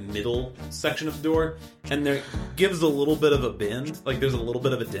kind of middle section of the door, and there gives a little bit of a bend. There's a little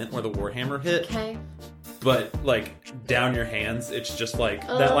bit of a dent where the warhammer hit. Okay. But down your hands, it's just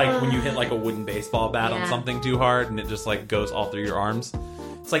that when you hit a wooden baseball bat on something too hard, and it just goes all through your arms.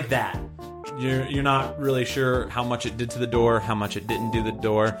 It's like that. You're not really sure how much it did to the door, how much it didn't do the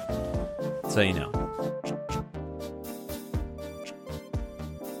door. So you know.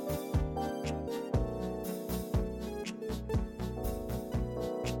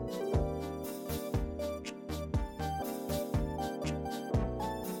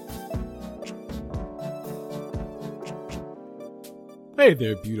 Hey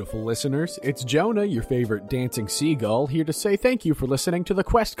there, beautiful listeners. It's Jonah, your favorite dancing seagull, here to say thank you for listening to The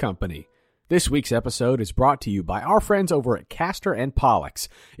Quest Company. This week's episode is brought to you by our friends over at Castor and Pollux.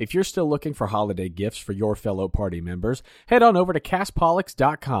 If you're still looking for holiday gifts for your fellow party members, head on over to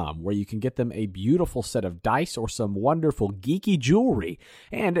castpollux.com, where you can get them a beautiful set of dice or some wonderful geeky jewelry.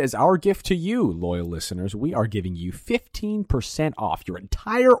 And as our gift to you, loyal listeners, we are giving you 15% off your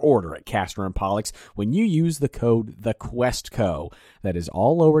entire order at Castor and Pollux when you use the code TheQuestCo. That is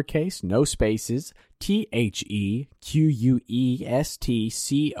all lowercase, no spaces, TheQuestCo.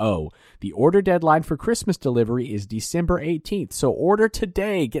 The order deadline for Christmas delivery is December 18th, so order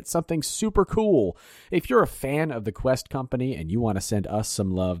today. Get something super cool. If you're a fan of the Quest Company and you want to send us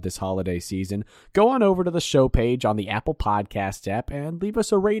some love this holiday season, go on over to the show page on the Apple Podcasts app and leave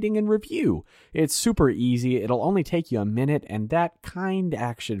us a rating and review. It's super easy. It'll only take you a minute, and that kind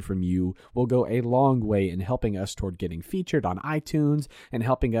action from you will go a long way in helping us toward getting featured on iTunes and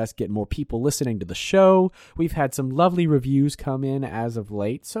helping us get more people listening to the show. We've had some lovely reviews come in as of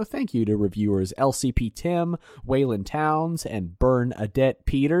late, so thank you to reviewers LCP Tim, Waylon Towns, and Bernadette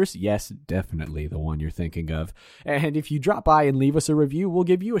Peters. Yes, definitely the one you're thinking of. And if you drop by and leave us a review, we'll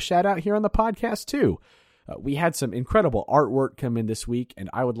give you a shout out here on the podcast too. We had some incredible artwork come in this week, and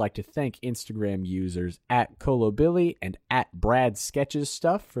I would like to thank Instagram users at ColoBilly and at Brad Sketches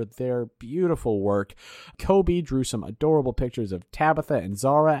Stuff for their beautiful work. Kobe drew some adorable pictures of Tabitha and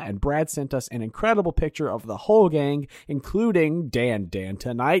Zara, and Brad sent us an incredible picture of the whole gang, including Dan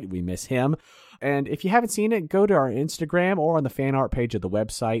tonight. We miss him. And if you haven't seen it, go to our Instagram or on the fan art page of the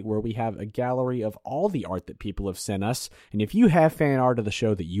website, where we have a gallery of all the art that people have sent us. And if you have fan art of the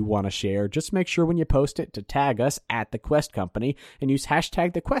show that you want to share, just make sure when you post it to tag us at The Quest Company and use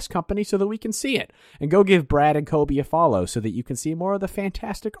hashtag The Quest Company so that we can see it. And go give Brad and Kobe a follow so that you can see more of the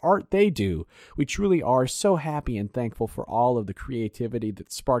fantastic art they do. We truly are so happy and thankful for all of the creativity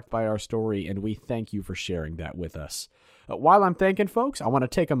that's sparked by our story, and we thank you for sharing that with us. While I'm thanking folks, I want to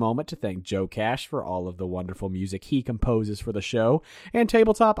take a moment to thank Joe Cash for all of the wonderful music he composes for the show, and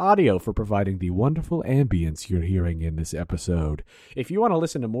Tabletop Audio for providing the wonderful ambience you're hearing in this episode. If you want to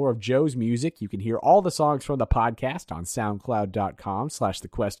listen to more of Joe's music, you can hear all the songs from the podcast on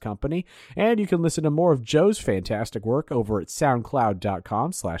soundcloud.com/thequestcompany, and you can listen to more of Joe's fantastic work over at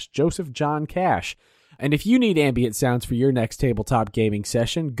soundcloud.com/josephjohncash. And if you need ambient sounds for your next tabletop gaming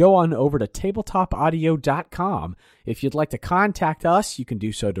session, go on over to tabletopaudio.com. If you'd like to contact us, you can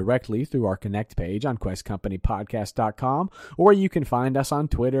do so directly through our Connect page on questcompanypodcast.com, or you can find us on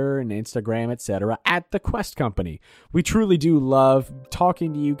Twitter and Instagram, etc. at The Quest Company. We truly do love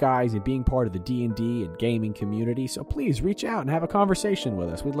talking to you guys and being part of the D&D and gaming community, so please reach out and have a conversation with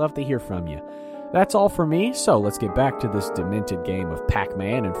us. We'd love to hear from you. That's all for me, so let's get back to this demented game of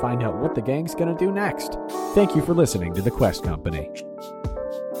Pac-Man and find out what the gang's gonna do next. Thank you for listening to The Quest Company.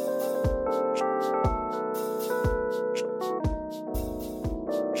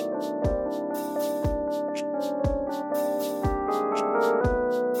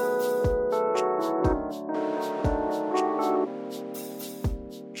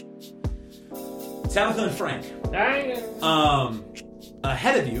 Tabitha and Frank.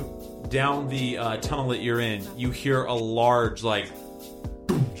 Ahead of you, down the tunnel that you're in, you hear a large, like,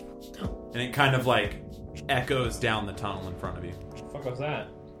 boom, and it kind of, like, echoes down the tunnel in front of you. What the fuck was that?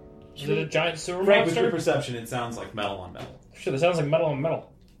 Is it a giant sewer Frank, with monster? your perception, it sounds like metal on metal. Shit, it sounds like metal on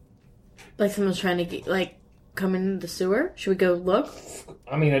metal. Like someone's trying to get, come in the sewer? Should we go look?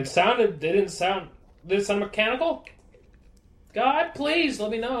 I mean, it didn't sound mechanical? God, please, let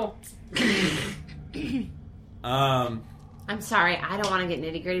me know. I'm sorry, I don't want to get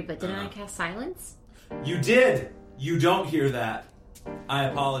nitty gritty, but didn't I cast silence? You did! You don't hear that. I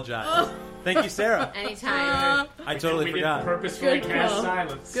apologize. Thank you, Sarah. Anytime. I totally We forgot. didn't purposefully Good cast call.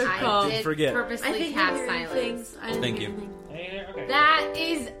 silence. Good I call. did Forget. purposely cast silence. Thank you. Okay. That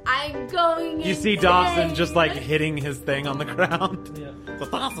is, I'm going You see insane. Dawson just, like, hitting his thing on the ground. Yeah. So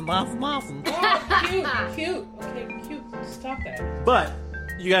Dawson. Oh, cute. Okay, cute. Stop that. But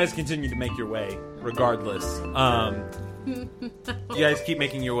you guys continue to make your way, regardless. You guys keep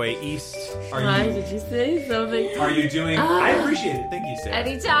making your way east. Why did you say something? Are you doing... I appreciate it. Thank you, Sarah.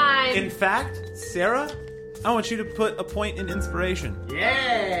 Anytime. In fact, Sarah, I want you to put a point in inspiration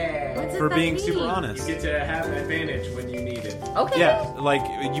Yeah! What does for that being mean? super honest. You get to have an advantage when you need it. Okay. Yeah, like,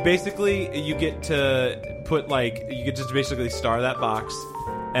 you basically, you get to put, like, you get to basically star that box,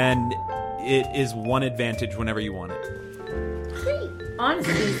 and it is one advantage whenever you want it. Great.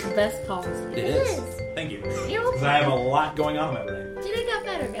 Honesty is the best policy. It is. Thank you. You're Because I have a lot going on in my brain. It got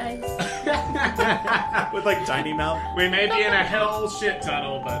better, guys. With, like, tiny mouth. We may be in a hell shit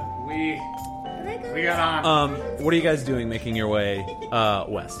tunnel, but we We got What are you guys doing making your way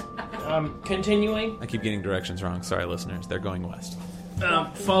west? Continuing. I keep getting directions wrong. Sorry, listeners. They're going west.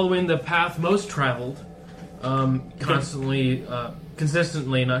 Following the path most traveled. Constantly,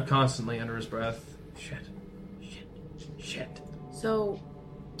 consistently, not constantly, under his breath. Shit. So,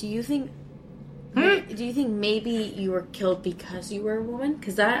 do you think maybe you were killed because you were a woman?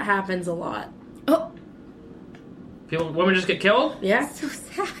 Because that happens a lot. Oh, Women just get killed? yeah. So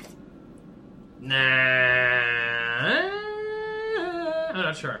sad. Nah, I'm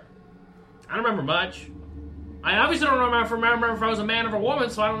not sure. I don't remember much. I obviously don't remember if I was a man or a woman,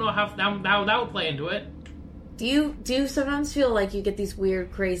 so I don't know how that would play into it. Do you sometimes feel like you get these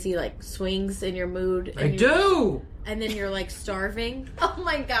weird, crazy like swings in your mood? I do. And then you're like starving. Oh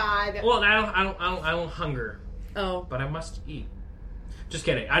my god. Well, I don't hunger, Oh. but I must eat. Just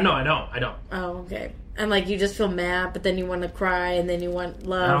kidding. I know. I don't. Oh, okay. And like you just feel mad, but then you want to cry, and then you want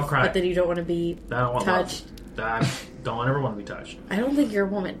love, I don't cry. but then you don't want to be I don't want touched. love. I don't ever want to be touched. I don't think you're a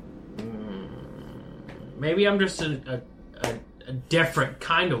woman. Maybe I'm just a different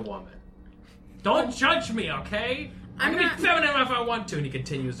kind of woman. Don't judge me, okay? I I'm can not- be feminine if I want to, and he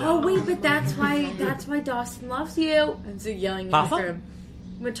continues. Oh wait, but that's why Dawson loves you. I'm so yelling at him.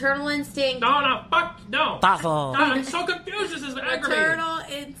 Maternal instinct. No, fuck, no. Dawson. No, I'm so confused. This is aggravating. Maternal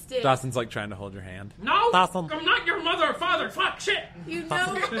instinct. Dawson's like trying to hold your hand. No, Dawson. I'm not your mother or father. Fuck, shit. You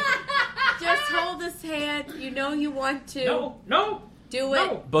know, just hold his hand. You know you want to. No. Do it.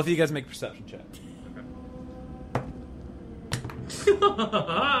 No. Both of you guys make perception checks.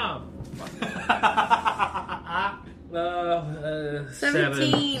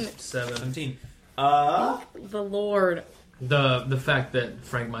 17. 17. The Lord. The fact that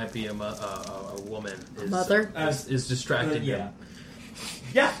Frank might be a woman is Mother? is distracting him.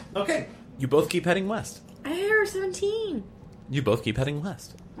 Yeah, okay. You both keep heading west. I hear 17. You both keep heading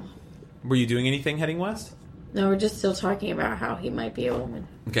west. Were you doing anything heading west? No, we're just still talking about how he might be a woman.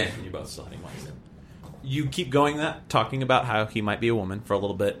 Okay, you're both still heading west. You keep going talking about how he might be a woman for a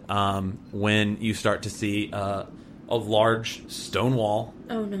little bit, when you start to see a large stone wall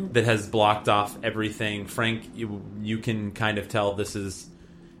Oh no. that has blocked off everything. Frank, you can kind of tell this is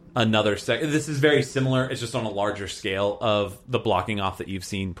another this is very similar, it's just on a larger scale of the blocking off that you've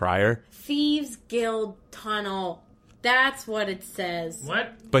seen prior. Thieves Guild Tunnel. That's what it says.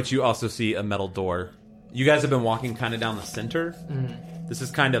 What? But you also see a metal door. You guys have been walking kind of down the center. This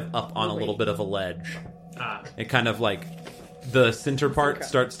is kind of up on a little bit of a ledge. It kind of like the center part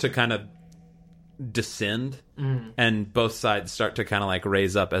starts to kind of descend, and both sides start to kind of like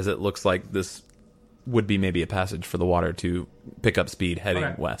raise up as it looks like this would be maybe a passage for the water to pick up speed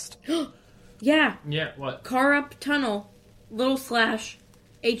heading west. Yeah. Yeah, what? Car up tunnel. /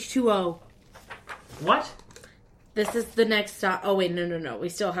 H2O. What? This is the next stop. Oh wait, no. We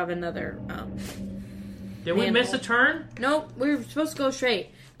still have another. Did we miss a turn? Nope, we were supposed to go straight.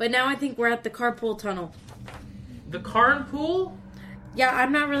 But now I think we're at the carpool tunnel. The Carn Pool? Yeah,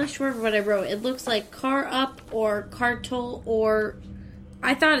 I'm not really sure of what I wrote. It looks like car up or cartool or...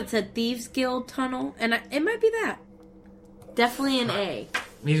 I thought it said Thieves Guild Tunnel, and it might be that. Definitely an A.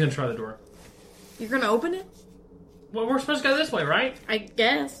 He's gonna try the door. You're gonna open it? Well, we're supposed to go this way, right? I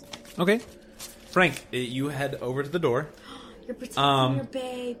guess. Okay. Frank, you head over to the door. You're protecting your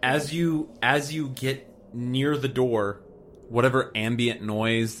babe. As you get near the door, whatever ambient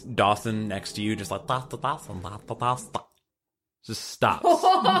noise Dawson next to you just like just stops.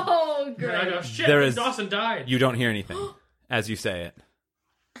 Oh, And I go, great. shit, There is- Dawson died. You don't hear anything as you say it.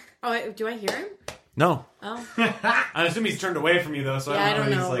 Oh, wait, do I hear him? No. Oh. I assume he's turned away from you though, so Yeah, I don't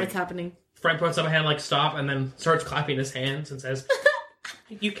he's know like... what's happening. Frank puts up a hand like stop and then starts clapping his hands and says,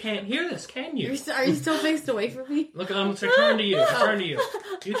 you can't hear this, can you? Are you still faced away from me? Look, I'm turn to you. Turn to you.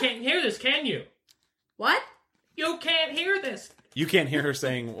 You can't hear this, can you? What? You can't hear this. You can't hear her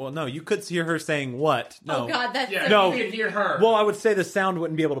saying, well, no, you could hear her saying what? No. Oh, God, that's Yeah, No. you can hear her. Well, I would say the sound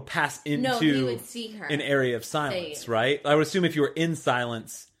wouldn't be able to pass into No, you would see her. an area of silence, Say it. right? I would assume if you were in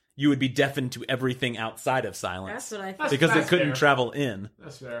silence, you would be deafened to everything outside of silence. That's what I thought. Because it That's couldn't fair. travel in.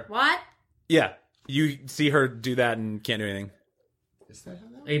 That's fair. What? Yeah. You see her do that and can't do anything. Is that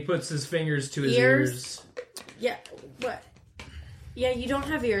how that He puts his fingers to his Ears? ears. Yeah, what? Yeah, you don't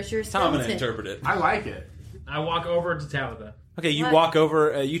have ears. You're a That's how I'm going to skeleton. interpret it. I like it. I walk over to Tabitha. Okay, you What? walk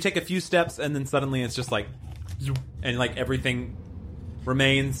over, you take a few steps, and then suddenly it's just like... And like everything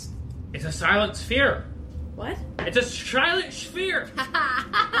remains... It's a silent sphere. What? It's a silent sphere.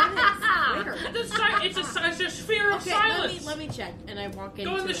 Where? It's a sphere of Okay, silence. let me check. And I walk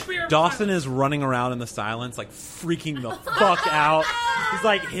into Go in the it. sphere of Dawson silence. is running around in the silence, like freaking the fuck out. He's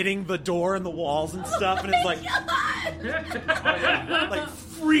like hitting the door and the walls and stuff, and it's like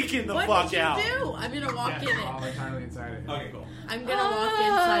freaking the What fuck did you out. do? I'm gonna walk in all it. entirely inside of him. Okay, cool. I'm gonna walk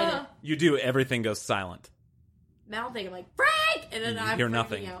inside it. You do. Everything goes silent. Mouthing, I'm like, Frank! And then I'm hear freaking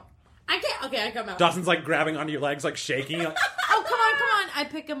nothing. out. I can't. Okay, I come out. Dawson's like grabbing onto your legs, like shaking. Like, Oh, come on. I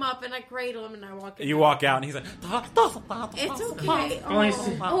pick him up and I cradle him and I walk in. you walk out, and he's like, It's okay.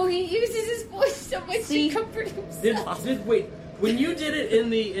 Oh, he uses his voice so much See? to comfort himself. Wait, when you did it in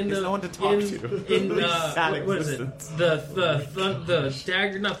the There's no one to talk to. in Really sad what is it? existence. The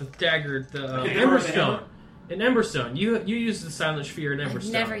dagger, not the dagger, the Emberstone. In Emberstone, you used the silent sphere in Emberstone.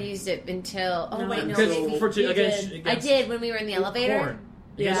 I've never used it until. Oh, wait, no. Because maybe. for, You against, did. I against did when we were in the elevator. Corn.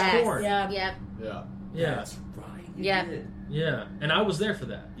 Yeah. Against corn. Yeah. Yep. Yeah. Yeah. Yep. Yeah. And I was there for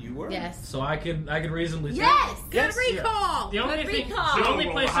that. You were? Yes. So I could reasonably say Yes. Good recall. The only Good thing, recall. the only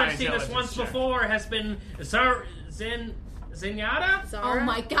Roll place high I've seen this intelligence once check. before has been Zenyatta? Oh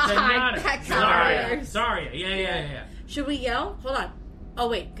my god. Zenyatta. That's Zarya. ours. Zarya. Yeah. Should we yell? Hold on. Oh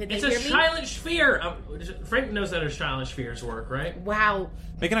wait, could they It's a hear me? silent sphere. Frank knows how silent spheres work, right? Wow.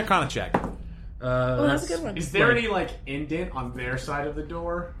 Make an Arcana check. Oh, that's a good one. Is there any indent on their side of the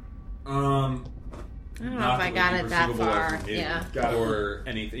door? I don't know if I got it that far. Yeah. Or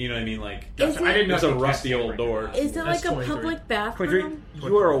anything. You know what I mean? Like, Is it, I didn't know it's if a you rusty cast old it. door. is it That's like a 23. public bathroom?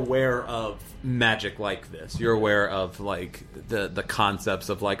 You are aware of magic like this. You're aware of like the concepts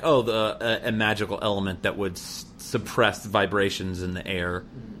of like a magical element that would suppress vibrations in the air,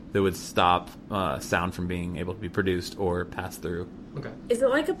 that would stop sound from being able to be produced or pass through. Okay. Is it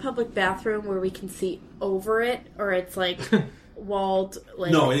like a public bathroom where we can see over it, or it's like walled?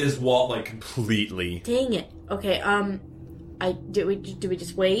 Like No, it is walled like completely. Dang it. Okay. Do we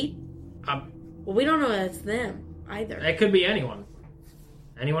just wait? Well, we don't know that's them either. It could be anyone.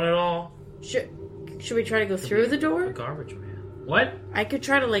 Anyone at all? Should we try to go through the A door? garbage man. What? I could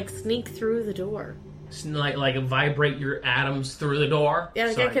try to sneak through the door. Like vibrate your atoms through the door? Yeah,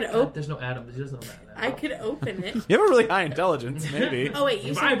 like I Sorry, could open. There's no atoms. There's no atoms. I could open it. You have a really high intelligence, maybe. Oh wait,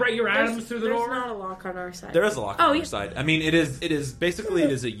 you said Vibrate your there's- atoms through the there's door? not a lock on our side. There is a lock Oh, on yeah. your side. I mean, it is basically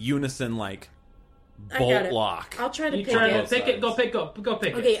it is a unison I got bolt it. lock. I'll try to You pick try it. to pick it. Go pick it. Go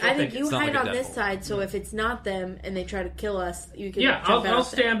pick it. Okay, Go I pick think it. you It's not hide like a on this deadbolt. side, so if it's not them and they try to kill us, you can. Yeah, jump out I'll there.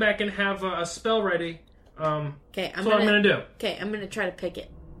 stand back and have a spell ready. Okay, That's what I'm gonna do. Okay, I'm gonna try to pick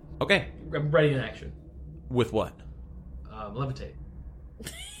it. Okay. I'm ready in action. With what? Levitate.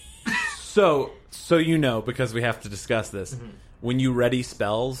 So you know, because we have to discuss this. When you ready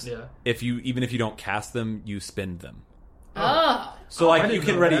spells, Yeah. even if you don't cast them, you spend them. Oh. So I you didn't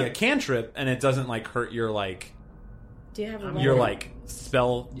can know ready that. a cantrip, and it doesn't hurt your Do you have a your weapon?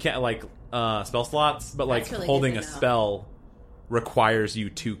 spell spell slots, but That's really holding good a to know. spell requires you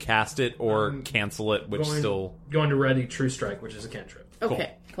to cast it or cancel it, which still going to ready True Strike, which is a cantrip.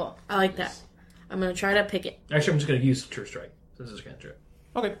 Okay, Cool. I like that. I'm gonna try to pick it. Actually, I'm just gonna use True Strike. This is a cantrip.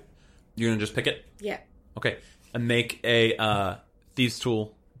 okay. You're gonna just pick it. Yeah. Okay, and make a thieves'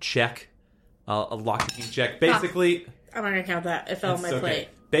 tool check, a lock picking check. Basically, I'm not gonna count that. It fell on my it's plate.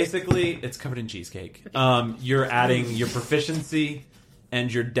 Basically, it's covered in cheesecake. You're adding your proficiency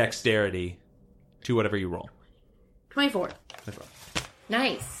and your dexterity to whatever you roll. 24.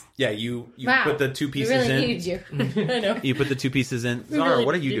 Nice. Yeah, you Wow. put the two We pieces really in. needed you. I know. You put the two pieces in. Zara, really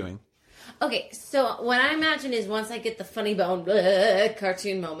what are you did. doing? Okay, so what I imagine is once I get the funny bone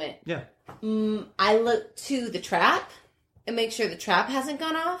cartoon moment, Yeah. I look to the trap and make sure the trap hasn't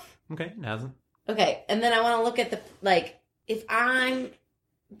gone off. Okay, it hasn't. Okay, and then I want to look at if I'm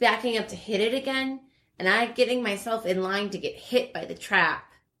backing up to hit it again, and I'm getting myself in line to get hit by the trap.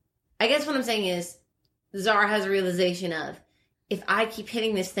 I guess what I'm saying is, Zara has a realization of, if I keep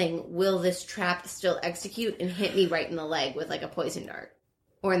hitting this thing, will this trap still execute and hit me right in the leg with a poison dart?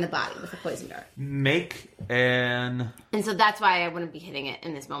 Or in the body with a poison dart. Make an... And so that's why I wouldn't be hitting it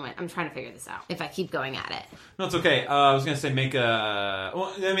in this moment. I'm trying to figure this out, if I keep going at it. No, it's okay. I was going to say make a...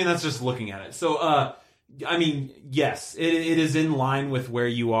 Well, I mean, that's just looking at it. So, I mean, yes, it is in line with where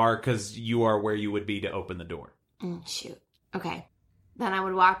you are, because you are where you would be to open the door. Shoot. Okay. Then I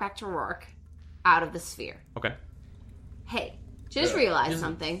would walk back to Roarke, out of the sphere. Okay. Hey, just realized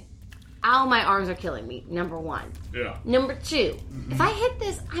something. Ow, my arms are killing me, number one. Yeah. Number two, if I hit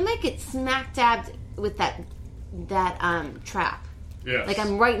this, I might get smack dabbed with that trap. Yes.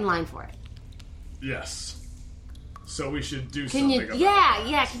 I'm right in line for it. Yes. So we should do Can something you? about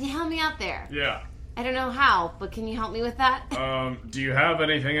Yeah. Can you help me out there? Yeah. I don't know how, but can you help me with that? Do you have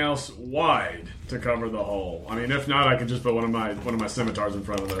anything else wide to cover the hole? I mean, if not, I could just put one of my scimitars in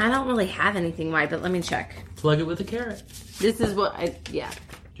front of it. I don't really have anything wide, but let me check. Plug it with a carrot. This is what yeah.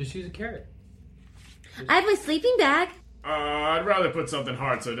 Just use a carrot. I have my sleeping bag. I'd rather put something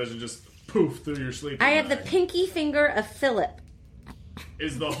hard so it doesn't just poof through your sleeping I have the bag. pinky finger of Philip.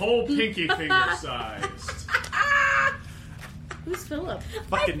 is the whole pinky finger sized. Who's Philip?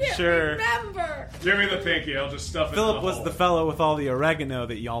 Fucking sure. Remember. Give me the pinky. I'll just stuff it in Philip the was hole. the fellow with all the oregano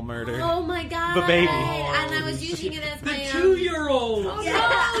that y'all murdered. Oh my god. The baby. And I was using it as my 2-year-old. Oh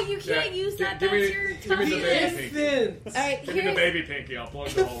no, you can't use that. Give That's me, your give me the tummy. baby pinky. All right, Give me the here's, baby pinky. I'll plug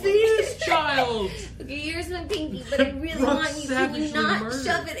the hole in. Fetus child. okay, here's my pinky, but I really Brooke want you. Can you savagely not murdered.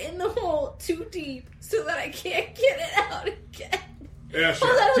 shove it in the hole too deep so that I can't get it out again? Yeah,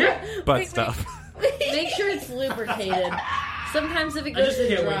 Hold on, sure. hold on. Butt Wait, stuff. wait. Make sure it's lubricated. Sometimes if it I goes just in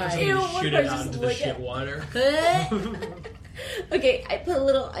can't wait dry. for Ew, someone to one shoot it person out into the look shit at- water. Okay, I put a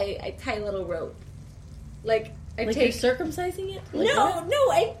little. I tie a little rope. Like I Like take. you're circumcising it? Like No, what?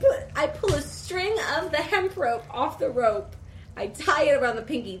 no. I pull a string of the hemp rope off the rope. I tie it around the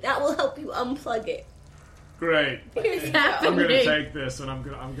pinky. That will help you unplug it. Great. Here's I'm happening. gonna take this and I'm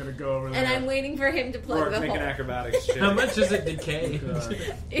gonna go over there. And I'm waiting for him to plug Roarke, the make hole. an acrobatics check. How much does it decay?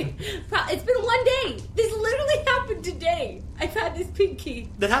 It's been 1 day. This literally happened today. I've had this pinky.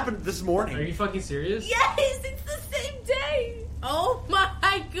 That happened this Are morning. you fucking serious? Yes, it's the same day. Oh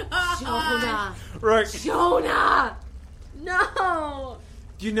my god! Jonah. Roarke, Jonah. No.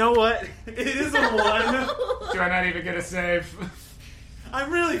 you know what? It is a 1. Do I not even get a save?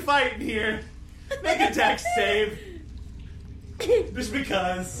 I'm really fighting here. Make a dex save. Just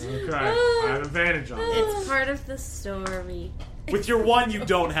because. Okay, I have advantage on it. It's part of the story. With your 1, you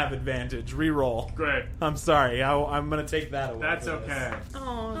don't have advantage. Reroll. Great. I'm sorry. I'm going to take that away. That's for this. okay.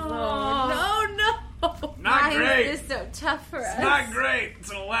 Oh, no. Not Why great. is this so tough for us? Not great.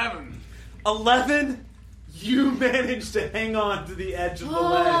 It's an 11. 11? You managed to hang on to the edge of the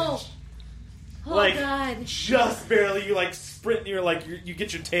Oh. ledge. Oh Like, God. just barely. You like sprint. You're like you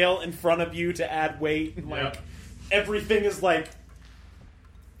get your tail in front of you to add weight. And, like Yep. everything is like.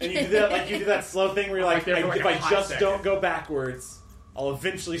 And you do that like you do that slow thing where you're like, Like there for if like a I hot just second. don't go backwards, I'll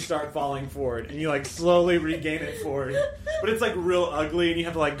eventually start falling forward, and you like slowly regain it forward. But it's like real ugly, and you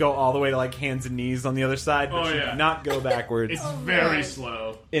have to like go all the way to like hands and knees on the other side, but Oh, you yeah. do not go backwards It's very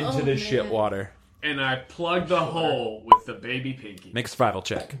slow. into Oh, the shit man. water. And I plug the hole with the baby pinky. Make a survival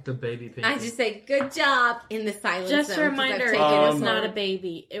check. The baby pinky. I just say good job in the silence. Just a zone, 'cause reminder, I've it taken was a not a phone.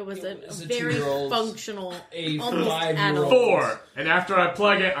 baby. It was a was a very 2-year-old, functional, a almost 5-year-old. adult. 4. And after I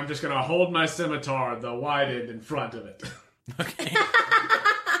plug it, I'm just gonna hold my scimitar, the wide end, in front of it. Okay.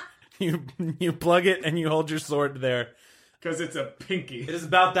 you plug it and you hold your sword there. Because it's a pinky. It is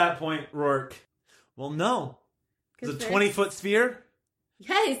about that point, Roarke. Well, no. It's a 20-foot sphere,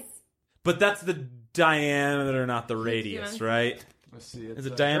 Yes. but that's the diameter, not the radius, right? Let's see. It's a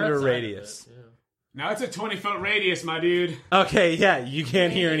diameter radius. Now it's a 20-foot radius, my dude. Okay, yeah, you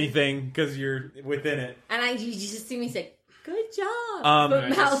can't hear anything because you're within it. And you just see me say, good job. And But I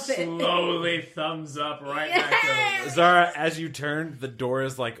mouth just it. slowly thumbs up right back over. Zara, as you turn, the door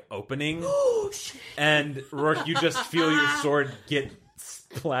is like opening. And Roarke, you just feel your sword get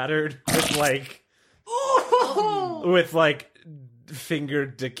splattered with like finger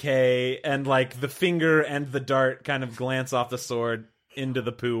decay, and like the finger and the dart kind of glance off the sword into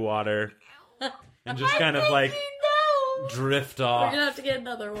the poo water and just kind of like drift We're off. gonna have to get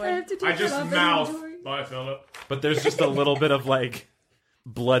another one. I just mouth. Bye, Philip. But there's just a little bit of like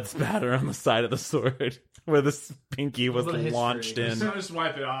blood spatter on the side of the sword where the pinky was little history. launched in. So just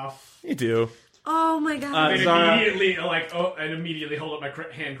wipe it off. You do. Oh my God. And Zara, immediately hold up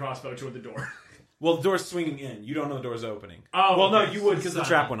my hand crossbow toward the door. well, the door's swinging in. You don't know the door's opening. Oh, well, no, okay. you would because the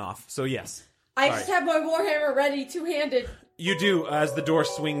trap went off. So yes, I Sorry. just have my warhammer ready, two-handed. you do. As the door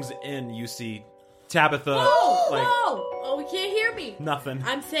swings in, you see Tabitha. Whoa! like Whoa! Oh, we can't hear me. nothing,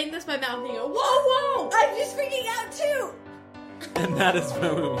 I'm saying this by mouth and you go, whoa, whoa! I'm just freaking out too! and that is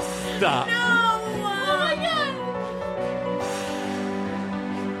where we will stop. Oh my God!